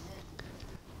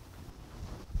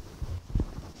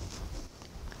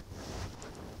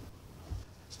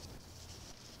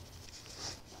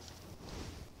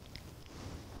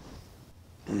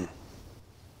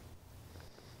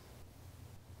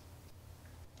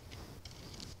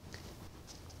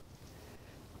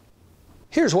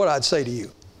 Here's what I'd say to you.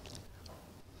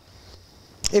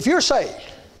 If you're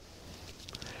saved,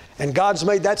 and God's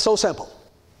made that so simple,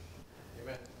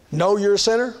 Amen. know you're a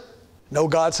sinner, know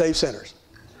God saves sinners.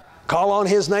 Call on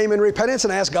His name in repentance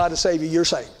and ask God to save you, you're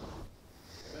saved.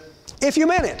 Amen. If you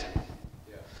meant it.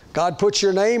 Yeah. God puts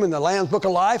your name in the Lamb's Book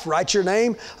of Life, writes your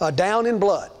name down in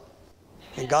blood.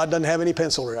 And God doesn't have any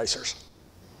pencil erasers.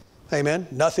 Amen?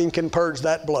 Nothing can purge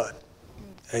that blood.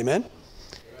 Amen?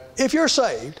 If you're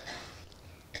saved,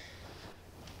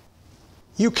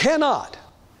 you cannot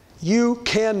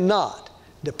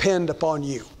depend upon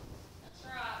you. That's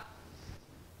right.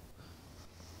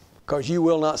 Because you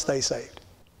will not stay saved.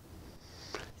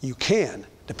 You can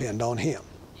depend on Him.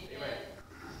 Amen.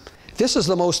 This is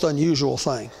the most unusual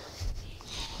thing.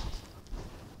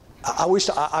 I'm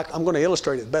going to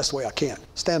illustrate it the best way I can.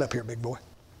 Stand up here, big boy.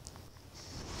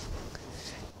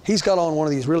 He's got on one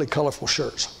of these really colorful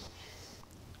shirts.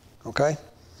 Okay?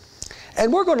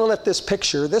 And we're going to let this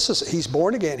picture, he's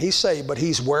born again, he's saved, but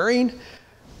he's wearing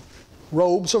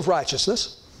robes of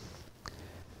righteousness.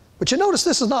 But you notice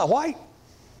this is not white.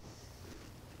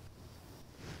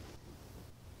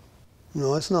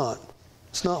 No, it's not.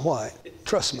 It's not white.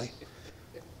 Trust me.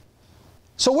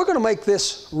 So we're going to make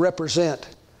this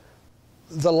represent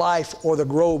the life or the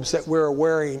robes that we're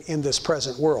wearing in this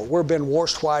present world. We've been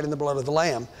washed white in the blood of the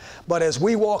Lamb. But as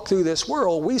we walk through this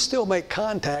world, we still make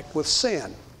contact with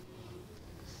sin.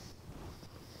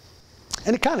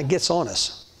 And it kind of gets on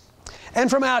us. And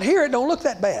from out here, it don't look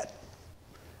that bad.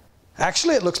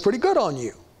 Actually, it looks pretty good on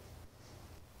you.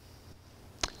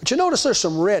 But you notice there's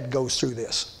some red goes through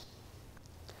this.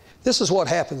 This is what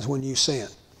happens when you sin.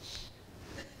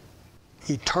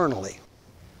 Eternally.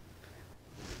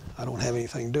 I don't have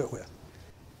anything to do it with.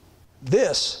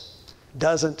 This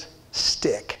doesn't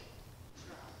stick.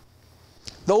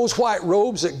 Those white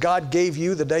robes that God gave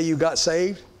you the day you got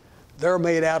saved, they're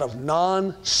made out of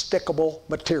non-stickable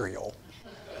material.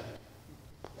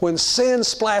 When sin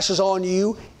splashes on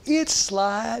you, it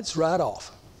slides right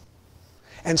off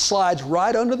and slides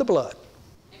right under the blood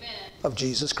of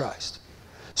Jesus Christ.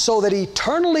 So that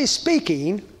eternally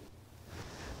speaking,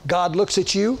 God looks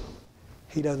at you,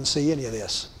 He doesn't see any of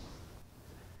this.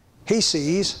 He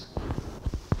sees,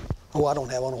 I don't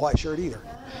have on a white shirt either.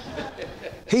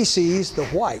 He sees the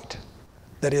white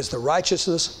that is the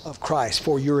righteousness of Christ,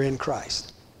 for you're in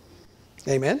Christ.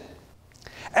 Amen?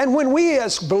 And when we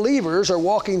as believers are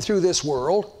walking through this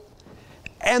world,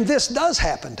 and this does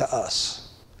happen to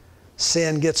us,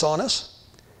 sin gets on us.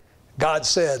 God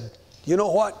said, you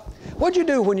know what? What'd you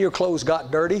do when your clothes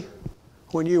got dirty?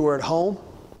 When you were at home?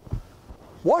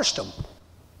 washed them.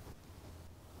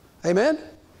 Amen?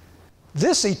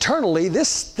 This eternally,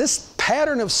 this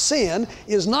pattern of sin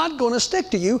is not going to stick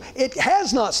to you. It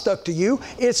has not stuck to you.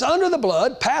 It's under the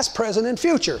blood, past, present, and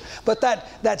future. But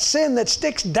that sin that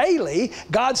sticks daily,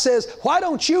 God says, why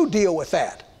don't you deal with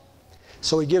that?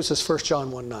 So He gives us 1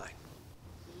 John 1:9.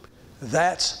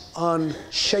 That's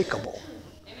unshakable.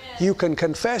 Amen. You can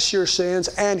confess your sins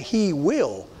and He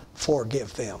will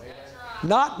forgive them.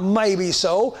 Not maybe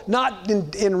so, not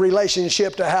in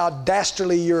relationship to how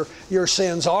dastardly your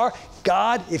sins are.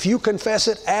 God, if you confess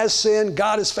it as sin,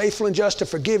 God is faithful and just to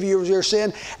forgive you of your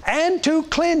sin and to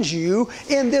cleanse you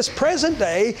in this present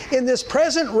day, in this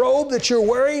present robe that you're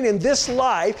wearing in this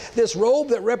life, this robe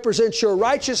that represents your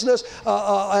righteousness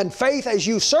and faith as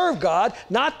you serve God,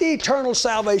 not the eternal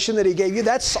salvation that He gave you.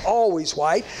 That's always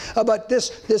white. But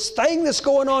this thing that's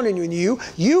going on in you,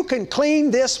 you can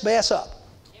clean this mess up.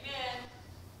 Amen.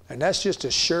 And that's just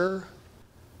as sure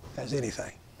as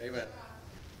anything. Amen.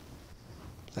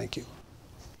 Thank you.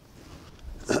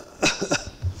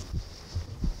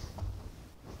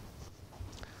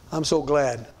 I'm so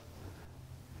glad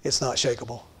it's not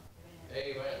shakable.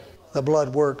 Amen. The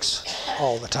blood works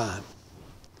all the time.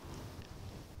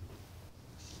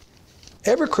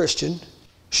 Every Christian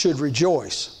should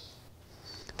rejoice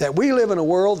that we live in a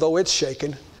world, though it's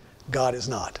shaken, God is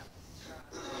not.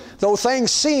 Though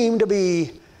things seem to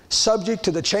be subject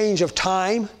to the change of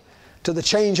time, to the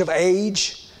change of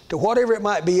age, to whatever it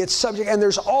might be, it's subject, and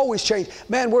there's always change.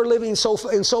 Man, we're living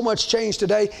in so much change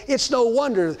today, it's no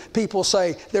wonder people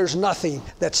say there's nothing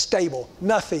that's stable,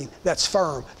 nothing that's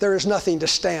firm. There is nothing to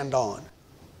stand on.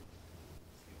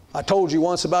 I told you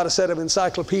once about a set of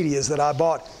encyclopedias that I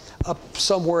bought up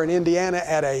somewhere in Indiana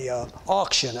at a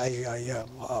auction, a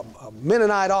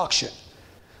Mennonite auction.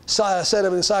 A set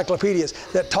of encyclopedias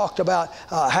that talked about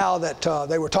how that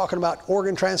they were talking about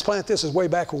organ transplant. This is way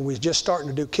back when we were just starting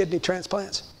to do kidney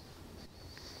transplants.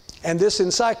 And this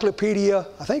encyclopedia,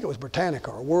 I think it was Britannica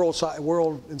or World I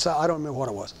don't remember what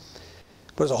it was.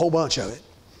 But there's a whole bunch of it.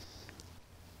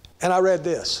 And I read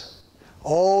this.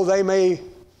 Oh, they may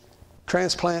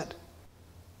transplant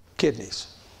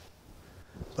kidneys,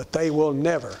 but they will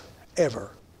never, ever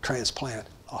transplant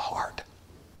a heart.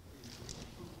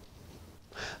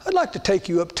 I'd like to take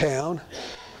you uptown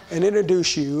and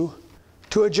introduce you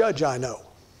to a judge I know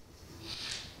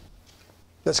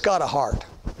that's got a heart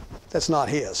that's not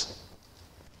his.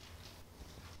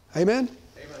 Amen?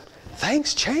 Amen.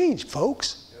 Things change,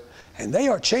 folks. And they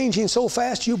are changing so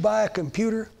fast, you buy a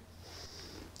computer,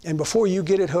 and before you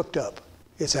get it hooked up,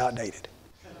 it's outdated.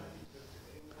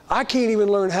 I can't even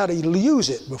learn how to use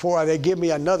it before they give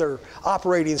me another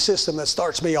operating system that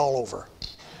starts me all over.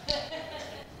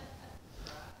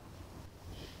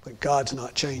 But God's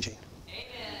not changing.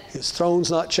 His throne's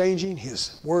not changing.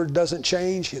 His word doesn't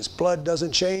change. His blood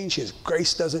doesn't change. His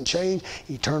grace doesn't change.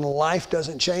 Eternal life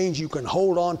doesn't change. You can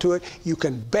hold on to it. You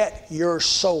can bet your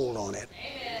soul on it.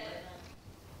 Amen.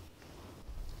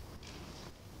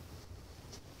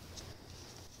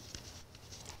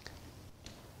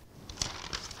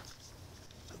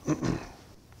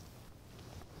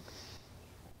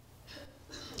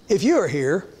 If you are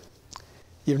here,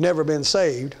 you've never been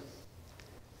saved,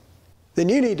 then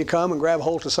you need to come and grab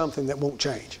hold of something that won't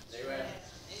change. Amen.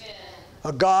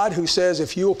 A God who says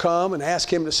if you'll come and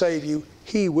ask Him to save you,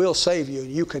 He will save you, and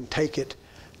you can take it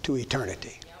to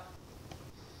eternity.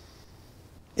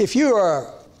 If you are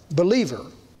a believer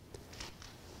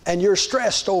and you're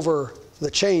stressed over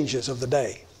the changes of the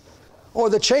day or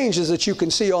the changes that you can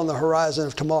see on the horizon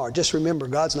of tomorrow, just remember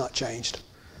God's not changed.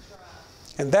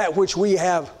 And that which we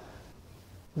have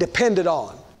depended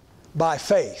on by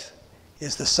faith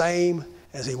is the same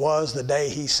as He was the day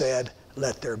He said,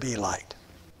 "Let there be light."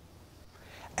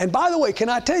 And by the way, can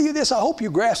I tell you this? I hope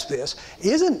you grasp this.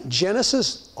 Isn't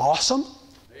Genesis awesome?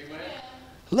 Amen.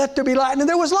 Let there be light, and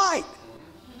there was light.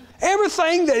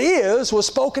 Everything that is was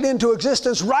spoken into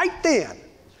existence right then.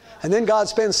 And then God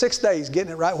spends 6 days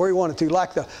getting it right where He wanted to,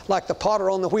 like the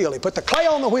potter on the wheel. He put the clay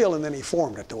on the wheel and then He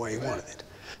formed it the way He wanted it,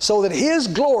 so that His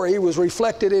glory was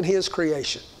reflected in His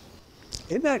creation.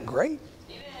 Isn't that great?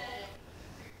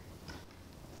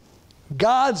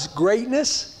 God's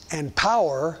greatness and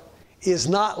power is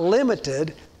not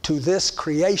limited to this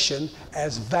creation,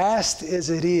 as vast as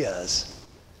it is.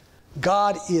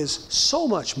 God is so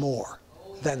much more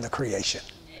than the creation.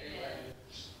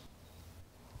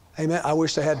 Amen. I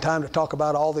wish I had time to talk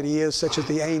about all that He is, such as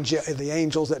the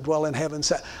angels that dwell in heaven.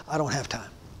 I don't have time.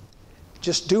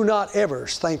 Just do not ever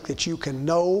think that you can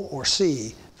know or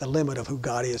see the limit of who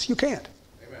God is. You can't.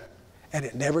 Amen. And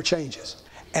it never changes.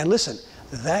 And listen,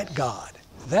 that God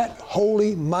that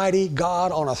holy, mighty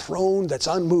God on a throne that's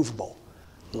unmovable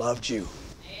loved you.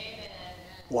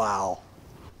 Wow.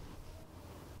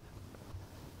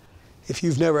 If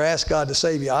you've never asked God to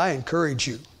save you, I encourage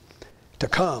you to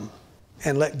come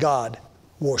and let God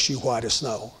wash you white as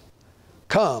snow.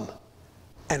 Come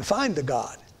and find the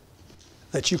God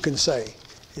that you can say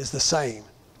is the same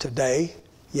today,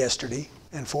 yesterday,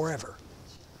 and forever.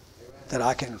 That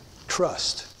I can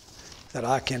trust, that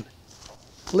I can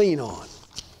lean on,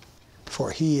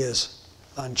 for He is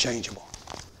unchangeable.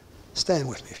 Stand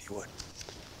with me if you would.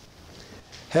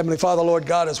 Heavenly Father, Lord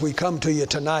God, as we come to you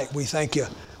tonight, we thank you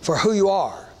for who you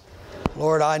are.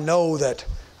 Lord, I know that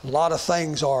a lot of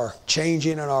things are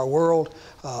changing in our world.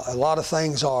 A lot of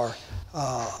things are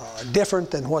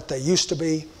different than what they used to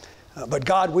be. But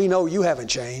God, we know you haven't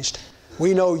changed.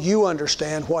 We know you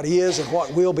understand what is and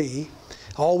what will be.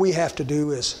 All we have to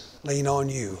do is lean on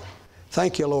you.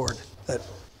 Thank you, Lord, that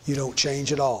you don't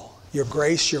change at all. Your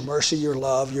grace, your mercy, your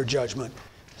love, your judgment,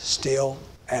 still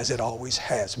as it always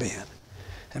has been.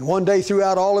 And one day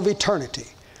throughout all of eternity,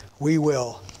 we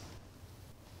will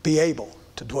be able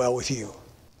to dwell with you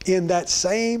in that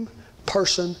same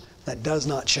person that does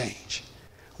not change.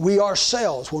 We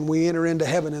ourselves, when we enter into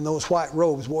heaven in those white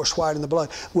robes washed white in the blood,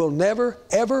 will never,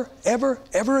 ever, ever,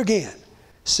 ever again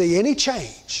see any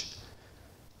change.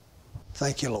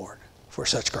 Thank you, Lord, for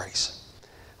such grace.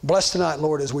 Bless tonight,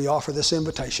 Lord, as we offer this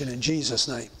invitation in Jesus'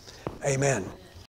 name. Amen.